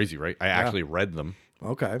 Wow. It's crazy, right? I actually read them.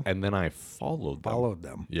 Okay. And then I followed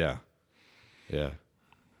them. Yeah. Yeah.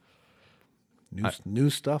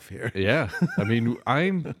 New stuff here. Yeah. I mean,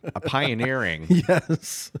 I'm a pioneering.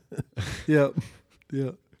 Yes. Yep.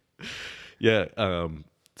 Yeah. Yeah.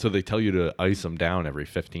 So they tell you to ice them down every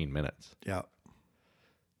 15 minutes. Yeah.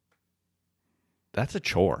 That's a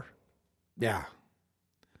chore. Yeah.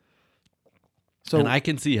 So and I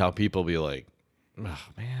can see how people be like, oh,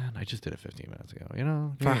 man, I just did it 15 minutes ago.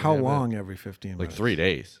 For how long every 15 minutes? Like 3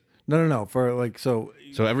 days. No. For like, so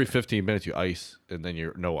every 15 minutes you ice and then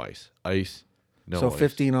you're no ice. Ice, no so ice.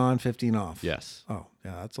 15 on, 15 off. Yes. Oh,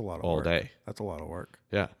 yeah, that's a lot of All work. day. That's a lot of work.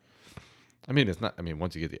 Yeah. I mean, it's not,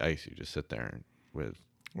 once you get the ice, you just sit there with,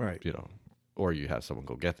 Right. or you have someone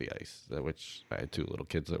go get the ice, which I had 2 little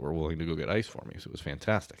kids that were willing to go get ice for me. So it was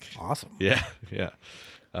fantastic. Awesome. Yeah. Yeah.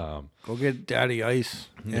 Go get daddy ice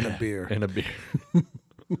and a beer. And a beer.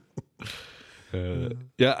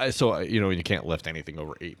 So you can't lift anything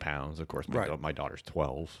over 8 pounds. Of course, my daughter's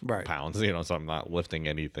 12 pounds. So I'm not lifting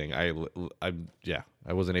anything. I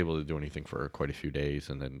wasn't able to do anything for quite a few days,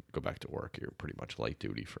 and then go back to work. You're pretty much light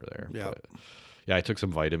duty for there. Yeah. But, yeah, I took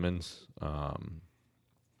some vitamins,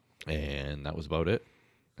 and that was about it.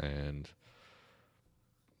 And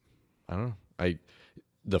I don't know.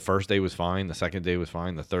 The first day was fine. The second day was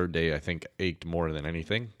fine. The third day, I think, ached more than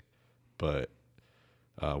anything. But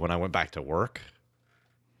when I went back to work,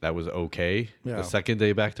 that was okay. Yeah. The second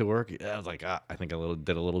day back to work, I was like, I think I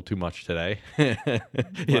did a little too much today,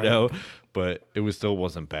 you know. But it still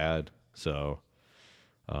wasn't bad. So,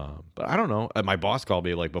 but I don't know. My boss called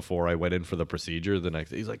me like before I went in for the procedure the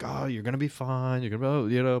next day. He's like, "Oh, you're gonna be fine. You're gonna,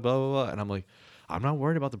 blah blah blah." And I'm like, I'm not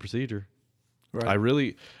worried about the procedure. Right. I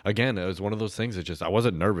really, again, it was one of those things that I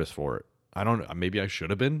wasn't nervous for it. I don't. Maybe I should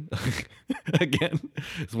have been. Again,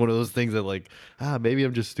 it's one of those things that like, maybe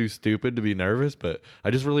I'm just too stupid to be nervous. But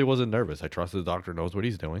I just really wasn't nervous. I trust the doctor knows what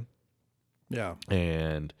he's doing, Yeah.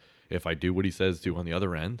 and if I do what he says to on the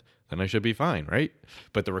other end, then I should be fine, right?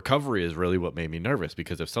 But the recovery is really what made me nervous,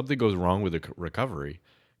 because if something goes wrong with the recovery,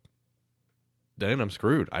 then I'm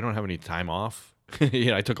screwed. I don't have any time off.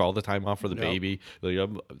 I took all the time off for the baby. Like,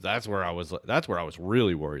 that's where I was. That's where I was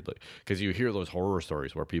really worried, like, because you hear those horror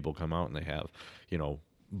stories where people come out and they have,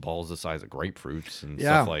 balls the size of grapefruits and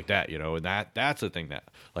stuff like that. And that's the thing that,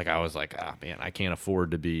 like, I was like, man, I can't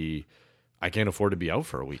afford to be out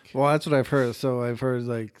for a week. Well, that's what I've heard. So I've heard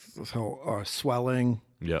like swelling.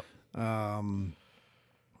 Yep.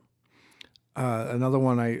 Another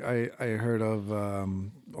one I heard of a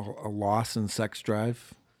loss in sex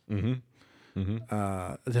drive. Mm-hmm.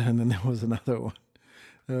 And then there was another one.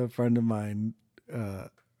 A friend of mine,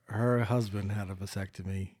 her husband had a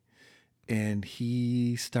vasectomy, and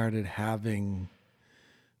he started having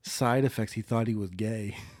side effects. He thought he was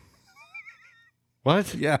gay.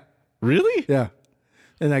 What? Yeah. Really? Yeah.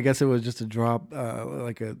 And I guess it was just a drop,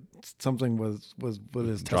 something was with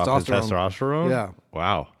his Drop testosterone. his testosterone? Yeah.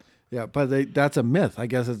 Wow. Yeah, but that's a myth. I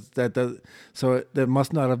guess it's that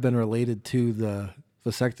must not have been related to the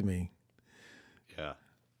vasectomy. Yeah.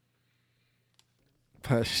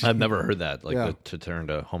 But I've never heard that, like, Yeah. to turn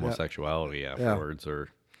to homosexuality afterwards, or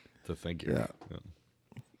to think you're... Yeah.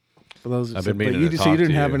 For those, I've been but meaning you, to so talk you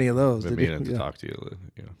didn't to have you. any of those, I've been did you? meaning to Yeah. talk to you.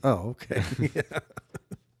 Oh, okay. Yeah.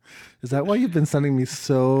 Is that why you've been sending me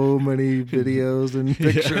so many videos and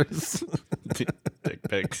pictures? Dick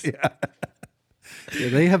pics. Yeah,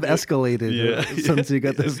 they have escalated since you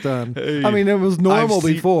got this done. Hey, I mean, it was normal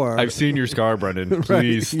before. I've seen your scar, Brendan.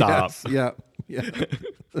 Please stop. Yes. Yeah.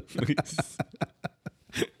 Please.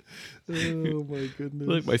 Oh my goodness.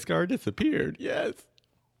 Look, my scar disappeared. Yes.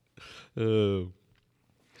 Oh.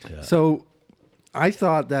 Yeah. So I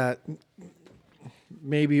thought that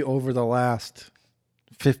maybe over the last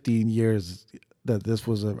 15 years that this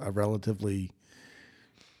was a relatively,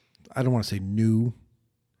 I don't want to say new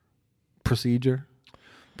procedure,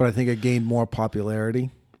 but I think it gained more popularity.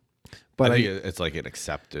 But I think it's like an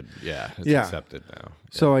accepted, it's Yeah. accepted now.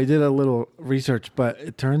 So I did a little research, but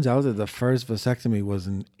it turns out that the first vasectomy was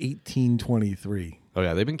in 1823. Oh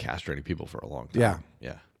yeah, they've been castrating people for a long time. Yeah.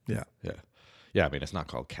 Yeah. Yeah. Yeah. Yeah, I mean, it's not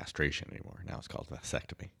called castration anymore. Now it's called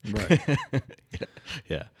vasectomy. Right.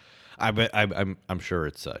 Yeah. I'm sure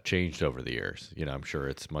it's changed over the years. I'm sure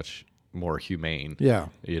it's much more humane. Yeah.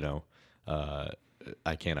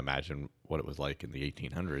 I can't imagine what it was like in the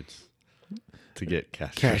 1800s to get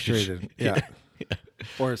castrated. Yeah.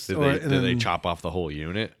 Or Did they chop off the whole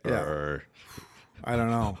unit? Yeah. Or I don't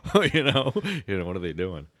know. what are they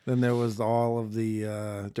doing? Then there was all of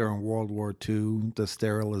the during World War II, the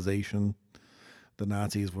sterilization. The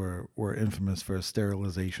Nazis were infamous for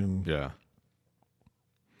sterilization. Yeah.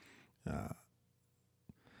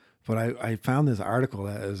 But I found this article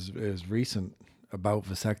that is recent about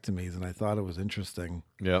vasectomies, and I thought it was interesting.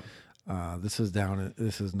 Yep. This is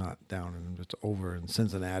not down in, it's over in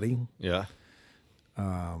Cincinnati. Yeah.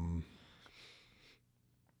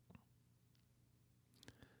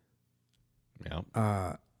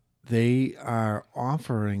 Yeah. They are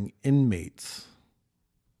offering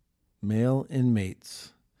male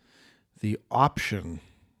inmates, the option,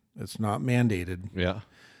 it's not mandated, Yeah.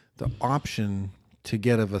 the option to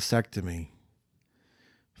get a vasectomy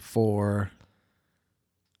for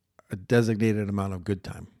a designated amount of good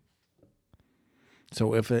time.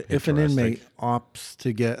 So if an inmate opts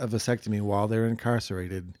to get a vasectomy while they're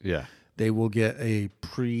incarcerated, Yeah. they will get a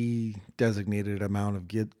pre-designated amount of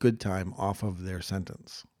good time off of their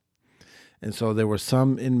sentence. And so there were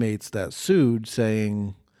some inmates that sued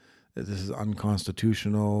saying that this is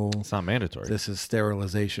unconstitutional. It's not mandatory. This is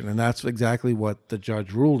sterilization. And that's exactly what the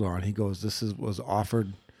judge ruled on. He goes, was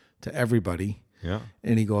offered to everybody. Yeah.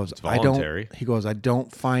 And he goes, It's voluntary. I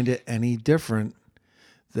don't find it any different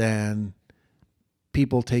than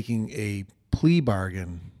people taking a plea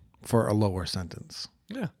bargain for a lower sentence.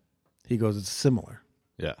 Yeah. He goes, it's similar.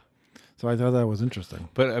 Yeah. So I thought that was interesting.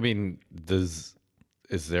 But I mean, is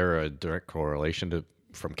there a direct correlation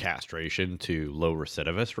from castration to low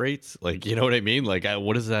recidivist rates? Like, you know what I mean? Like,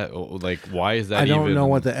 what is that? Like, why is that? I don't know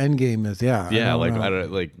what the end game is. Yeah. Yeah. I I know.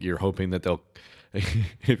 don't, like, you're hoping that they'll,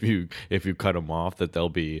 if you cut them off, that they'll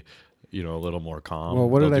be, a little more calm. Well,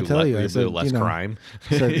 what did They'll I tell you? I They'll said, do less crime.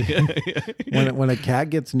 When a cat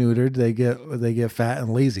gets neutered, they get fat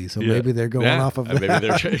and lazy. So maybe they're going off of that.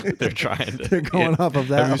 Maybe they're trying to. They're going off of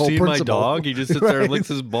that Have you whole seen principle. my dog? He just sits there and licks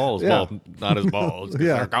his balls. Yeah. Well, not his balls. 'Cause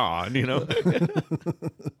Yeah. they're gone.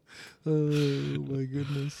 Oh my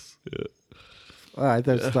goodness. I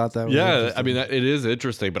just thought that was Yeah, interesting. I mean, it is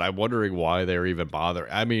interesting, but I'm wondering why they're even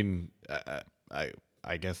bothering. I mean,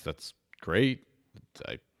 I guess that's great.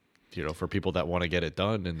 For people that want to get it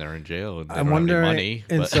done and they're in jail and they I'm don't have any wondering, money.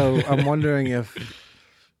 and but- so I'm wondering if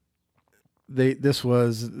this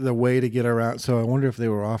was the way to get around. So I wonder if they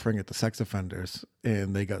were offering it to sex offenders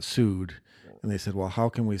and they got sued, and they said, "Well, how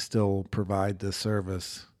can we still provide this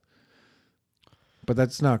service?" But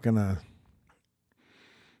that's not gonna.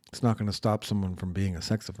 It's not gonna stop someone from being a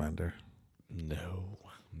sex offender. no,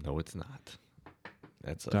 it's not.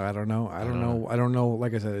 That's So I don't know. I don't know.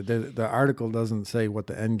 Like I said, the article doesn't say what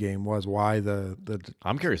the end game was. Why the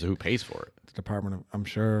I'm curious who pays for it. Department of, I'm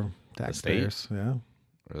sure, taxpayers. Yeah.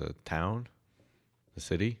 Or the town, the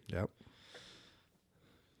city, Yep.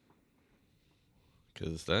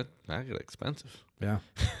 because that get expensive Yeah.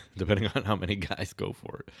 depending on how many guys go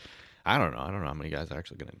for it. I don't know how many guys are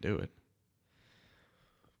actually going to do it.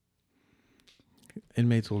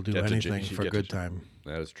 Inmates will do You have to anything you for get good to- time.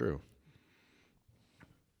 That is true.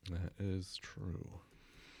 That is true.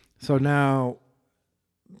 So now,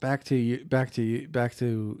 back to your Yeah.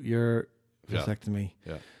 vasectomy.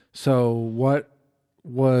 Yeah. So what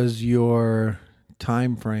was your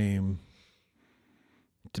time frame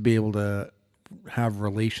to be able to have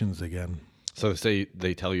relations again? So say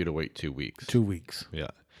they tell you to wait 2 weeks. 2 weeks. Yeah.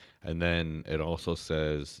 And then it also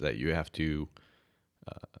says that you have to,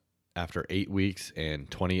 after 8 weeks and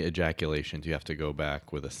 20 ejaculations, you have to go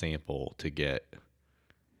back with a sample to get,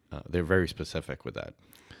 they're very specific with that.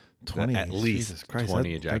 20. At least Jesus Christ,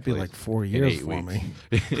 20 that'd be like ejaculations 4 in years 8 for weeks.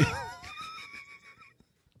 me.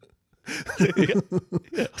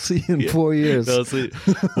 I'll see you in 4 years. No, see,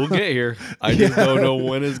 we'll get here. I just don't know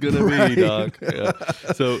when it's going to Right. be, Doc. Yeah.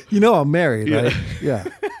 So, You know I'm married, Yeah. right? Yeah.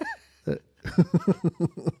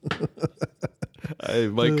 I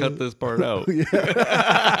might cut this part out.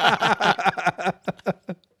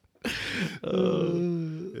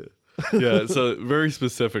 Yeah, so very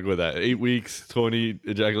specific with that. 8 weeks, 20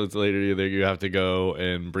 ejaculates later, you have to go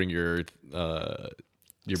and bring your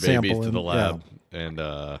babies Sample to in, the lab and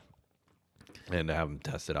have them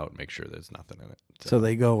test it out and make sure there's nothing in it. So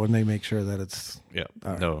they go and they make sure that it's. Yeah,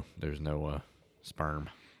 All right. no, there's no sperm.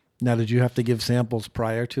 Now, did you have to give samples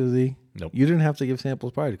prior to the? Nope. You didn't have to give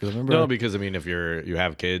samples prior because remember. No, because I mean, if you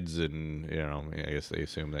have kids and I guess they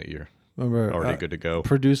assume that you're remember already good to go.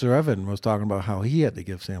 Producer Evan was talking about how he had to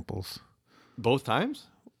give samples. Both times?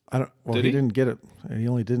 I don't. Well, Did he he? didn't get it. He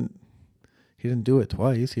only didn't. He didn't do it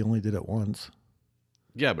twice. He only did it once.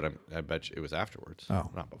 Yeah, but I bet you it was afterwards,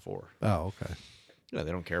 Oh. not before. Oh, okay. Yeah,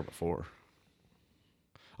 they don't care before.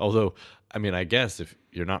 Although, I mean, I guess if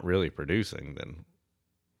you're not really producing, then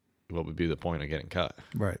what would be the point of getting cut?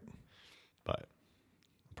 Right. But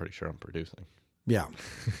I'm pretty sure I'm producing. Yeah.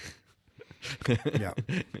 Yeah.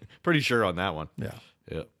 Pretty sure on that one. Yeah.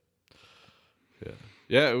 Yeah. Yeah.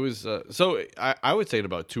 Yeah, it was. So I would say in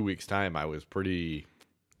about 2 weeks' time, I was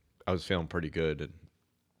feeling pretty good and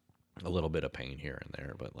a little bit of pain here and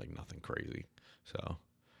there, but like nothing crazy. So,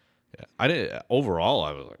 yeah, overall,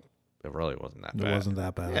 I was like, it really wasn't that It bad. wasn't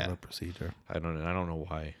that bad Yeah. of a procedure. I don't know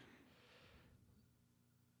why.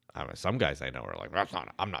 I mean, some guys I know are like,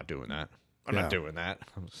 I'm not doing that. I'm Yeah. not doing that.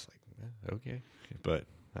 I'm just like, yeah, okay. But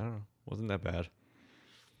I don't know. Wasn't that bad.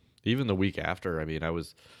 Even the week after, I mean, I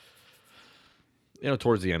was,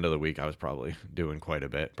 towards the end of the week, I was probably doing quite a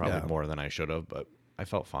bit, probably Yeah. more than I should have, but I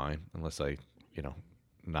felt fine unless I,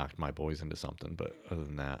 knocked my boys into something. But other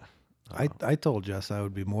than that, I told Jess I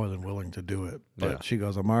would be more than willing to do it, but Yeah. she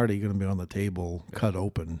goes, "I'm already going to be on the table, cut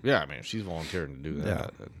open." yeah, I mean, if she's volunteering to do that, Yeah.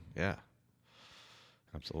 then yeah,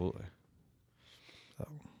 absolutely. So.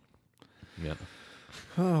 Yeah.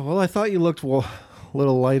 Oh well, I thought you looked a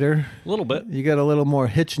little lighter. A little bit. You got a little more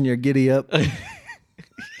hitch in your giddy up.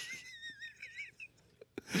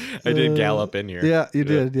 I did gallop in here. yeah, you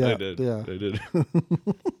did, yeah, I did. yeah. I did.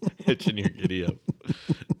 Hitching your giddy up.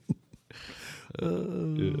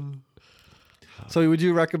 Yeah. So would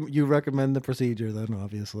you recommend the procedure then?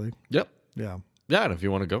 Obviously, Yep. yeah. Yeah, and if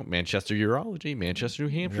you want to go, Manchester Urology, Manchester, New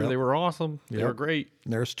Hampshire, Yep. they were awesome. They Yep. were great.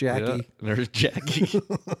 Nurse Jackie. Yeah. There's Jackie.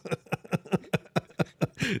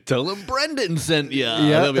 Tell them Brendan sent you.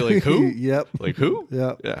 Yeah. They'll be like, who? Yep. Like, who?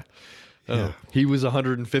 Yep. Yeah. Oh, Yeah. he was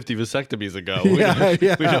 150 vasectomies ago. Yeah,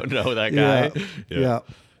 yeah. We don't know that guy. Yeah.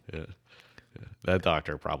 Yeah. That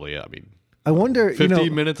doctor probably, I mean, I wonder,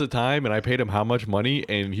 15 minutes of time, and I paid him how much money,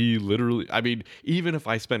 and he literally, I mean, even if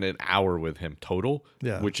I spend an hour with him total,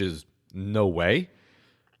 Yeah. which is no way,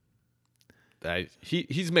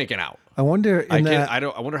 he's making out. I wonder I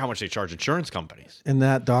wonder how much they charge insurance companies. in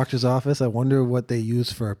that doctor's office. I wonder what they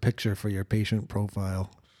use for a picture for your patient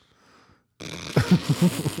profile.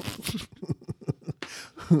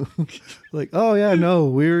 Like, oh yeah, no,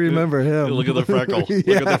 we remember him. Look at the freckle. Look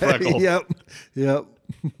at the freckle. Yep.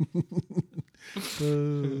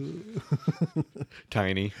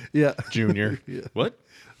 Tiny. Yeah. Junior. Yeah. What?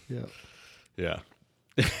 Yeah. Yeah.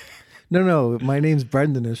 No, my name's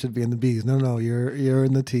Brendan. It should be in the B's. No, you're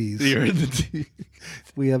in the T's. You're in the T.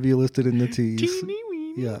 We have you listed in the T's. Teeny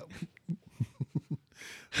weeny. Yeah.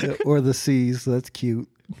 Yeah, or the C's. That's cute.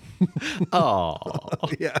 Oh.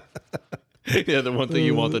 Yeah. Yeah, the one thing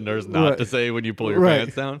you want the nurse not Right. to say when you pull your Right.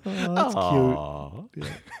 pants down. Oh, that's Aw. cute.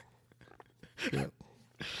 Yeah.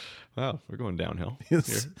 Wow, we're going downhill.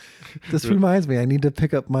 Yes. This reminds me, I need to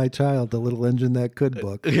pick up my child, The Little Engine That Could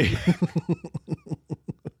book.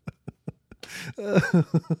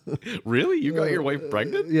 Really? You got your wife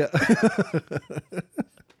pregnant? Yeah.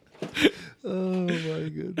 Oh my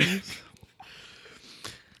goodness.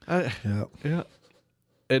 Yeah. Yeah.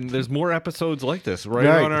 And there's more episodes like this right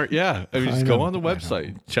Right. on our. Yeah. I mean, I just go know, on the I know.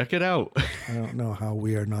 website, check it out. I don't know how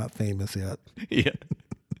we are not famous yet. Yeah.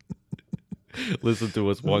 Listen to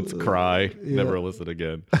us once, cry, never listen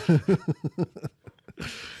again.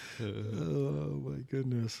 Oh my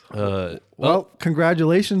goodness. Well, Well,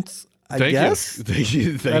 congratulations. I thank guess. you. Thank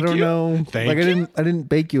you. Thank I don't you. know. Thank like you. I didn't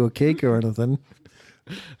bake you a cake or anything.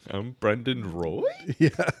 I'm Brendan Roy. Yeah.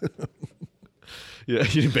 Yeah,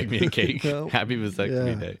 you didn't bake me a cake. No. Happy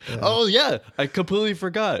Vasectomy Yeah, Day. yeah. Oh, yeah. I completely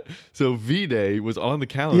forgot. So V-Day was on the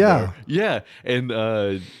calendar. Yeah. Yeah.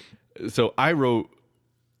 And so I wrote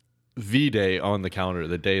V-Day on the calendar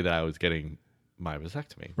the day that I was getting my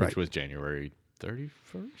vasectomy, which Right. was January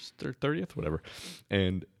 31st or 30th, whatever.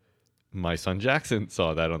 And my son Jackson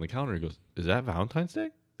saw that on the calendar. He goes, "Is that Valentine's Day?"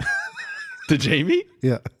 To Jamie?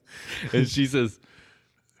 Yeah. And she says,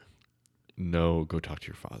 "No, go talk to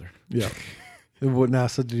your father." Yeah. And what now?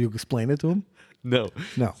 So did you explain it to him? No.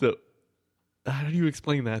 No. So how do you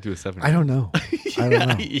explain that to a 7-year-old? I don't know. I don't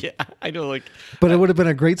know. Yeah, I know. Like, But it would have been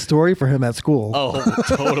a great story for him at school. oh,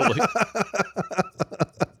 totally.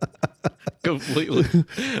 Completely.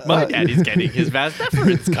 My daddy's getting his vas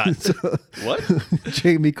deferens cut. What?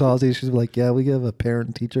 Jamie calls you. She's like, "Yeah, we have a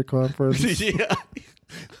parent-teacher conference." Yeah.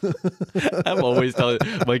 I'm always telling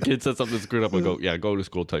my kid said something screwed up. I go, "Yeah, go to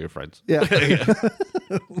school, tell your friends." Yeah.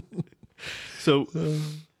 So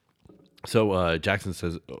Jackson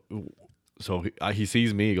says, so he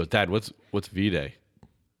sees me. He goes, "Dad, what's V-Day?"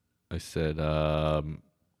 I said, "Oh,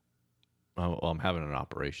 well, I'm having an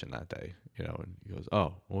operation that day, you know." And he goes,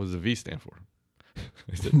 "Oh, what does the V stand for?"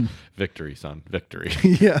 I said, "Victory, son, victory."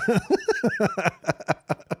 Yeah.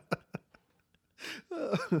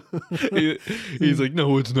 He's like,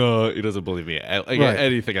 "No, it's not." He doesn't believe me. Right.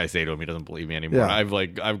 Anything I say to him, he doesn't believe me anymore. Yeah.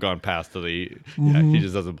 I've gone past to the yeah. He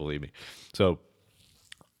just doesn't believe me. So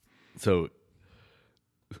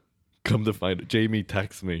come to find it, Jamie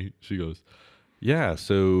texts me. She goes, "Yeah,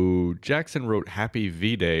 so Jackson wrote Happy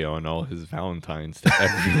V-Day on all his Valentines to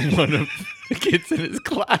every one of the kids in his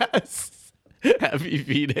class. Happy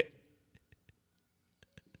V-Day."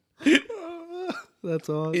 That's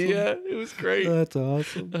awesome. Yeah, it was great. That's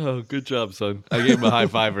awesome. Oh, good job, son. I gave him a high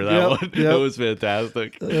five for that Yep, one. yep. That was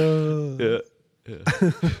fantastic. Yeah.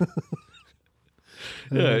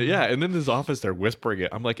 Yeah. And then his office, they're whispering it.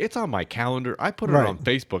 I'm like, it's on my calendar. I put it Right. on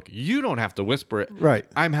Facebook. You don't have to whisper it. Right.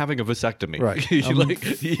 I'm having a vasectomy. Right.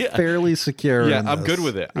 Yeah. Fairly secure. Yeah, in I'm good this.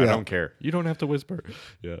 with it. I Yeah. don't care. You don't have to whisper.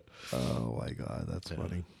 Yeah. Oh my God, that's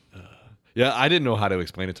funny. Yeah, I didn't know how to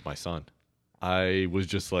explain it to my son. I was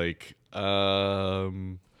just like,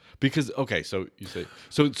 because okay, so you say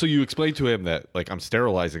so you explain to him that like I'm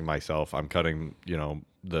sterilizing myself. I'm cutting,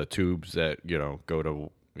 the tubes that, go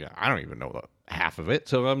to I don't even know the half of it.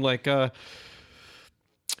 So I'm like,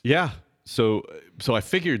 yeah. So I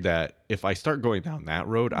figured that if I start going down that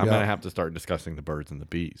road, I'm Yeah. gonna have to start discussing the birds and the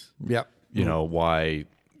bees. Yep. Why,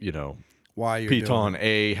 Why you're Piton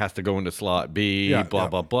A has to go into slot B, Yeah, blah, yeah.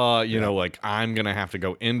 blah, blah. Like I'm going to have to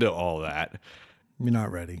go into all that. You're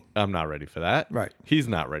not ready. I'm not ready for that. Right. He's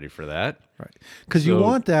not ready for that. Right. Because you So-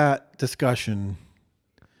 want that discussion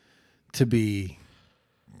to be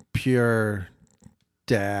pure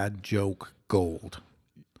dad joke gold.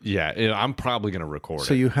 Yeah. I'm probably going to record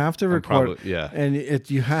So it. you have to record. probably- yeah. And it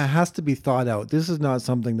has to be thought out. This is not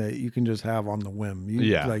something that you can just have on the whim.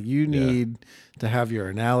 Yeah. Like you need to have your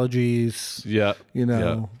analogies, Yeah.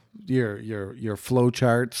 your flow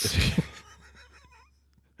charts.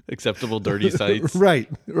 Acceptable dirty sites. Right.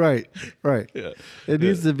 Yeah. It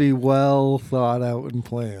needs to be well thought out and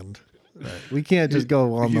planned. Right. We can't just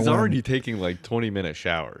go on He's the whim. already taking like 20-minute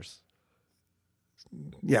showers.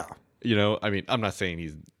 Yeah. I mean, I'm not saying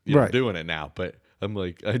he's Right. doing it now, but I'm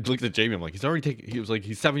like, I looked at Jamie. I'm like,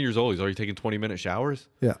 he's 7 years old. He's already taking 20-minute showers.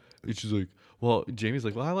 Yeah. And she's like, well, Jamie's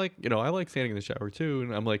like, well, I like standing in the shower too.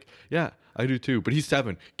 And I'm like, yeah, I do too. But he's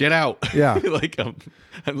 7. Get out. Yeah. Like, I'm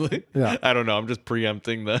like, Yeah. I don't know. I'm just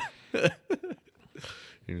preempting the.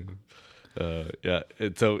 Yeah.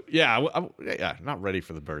 And so, yeah, yeah, not ready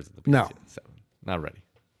for the birds and the bees No. yet. 7. Not ready.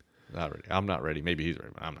 Not ready. I'm not ready. Maybe he's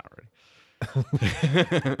ready, but I'm not ready.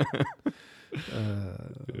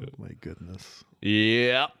 My goodness.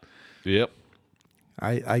 Yep.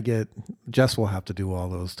 I get Jess will have to do all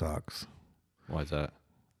those talks Why is that?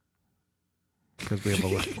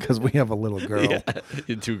 because we have a little girl.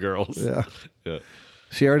 Yeah. 2 girls. Yeah. Yeah.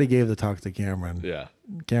 She already gave the talk to Cameron. Yeah.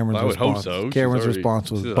 Cameron's I would hope response. so. Cameron's response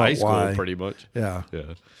was, she's in "But high school, why?" pretty much. Yeah.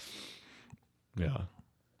 Yeah. Yeah.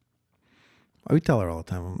 We tell her all the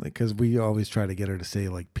time because we always try to get her to say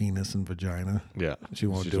like penis and vagina. Yeah. She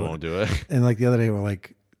won't just do won't do it. And like the other day, we're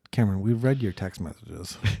like, Cameron, we've read your text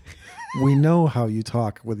messages. We know how you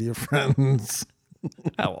talk with your friends.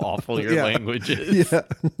 How awful your Yeah. language is. Yeah.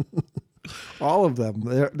 All of them.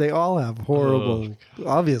 They all have horrible,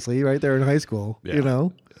 obviously, right there in high school, Yeah. you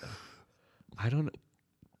know? I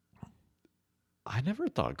never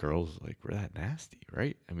thought girls like were that nasty,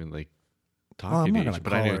 right? I mean, like I'm talking not to gonna each,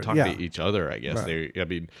 but I call didn't her- talk yeah. to each other. I guess Right.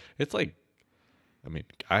 it's like,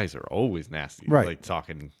 guys are always nasty, Right. like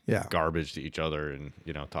talking Yeah. garbage to each other and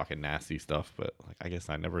talking nasty stuff. But like, I guess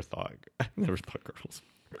I never thought girls.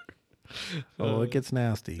 Oh, it gets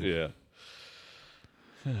nasty. Yeah.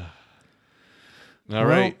 All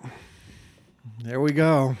right. There we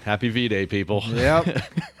go. Happy V-Day, people. Yep.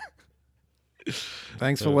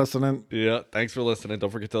 Thanks for listening. Yeah, thanks for listening. Don't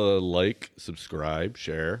forget to like, subscribe,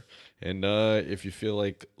 share. And if you feel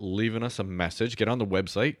like leaving us a message, get on the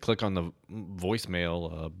website, click on the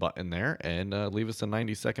voicemail button there, and leave us a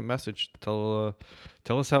 90-second message. Tell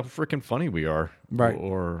us how freaking funny we are, Right.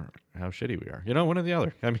 or how shitty we are. One or the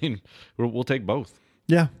other. I mean, we'll take both.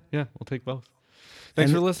 Yeah. Yeah, we'll take both.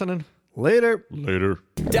 Thanks And- for listening. Later. Later.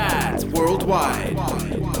 Dads worldwide.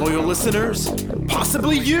 Loyal listeners,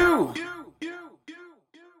 possibly you.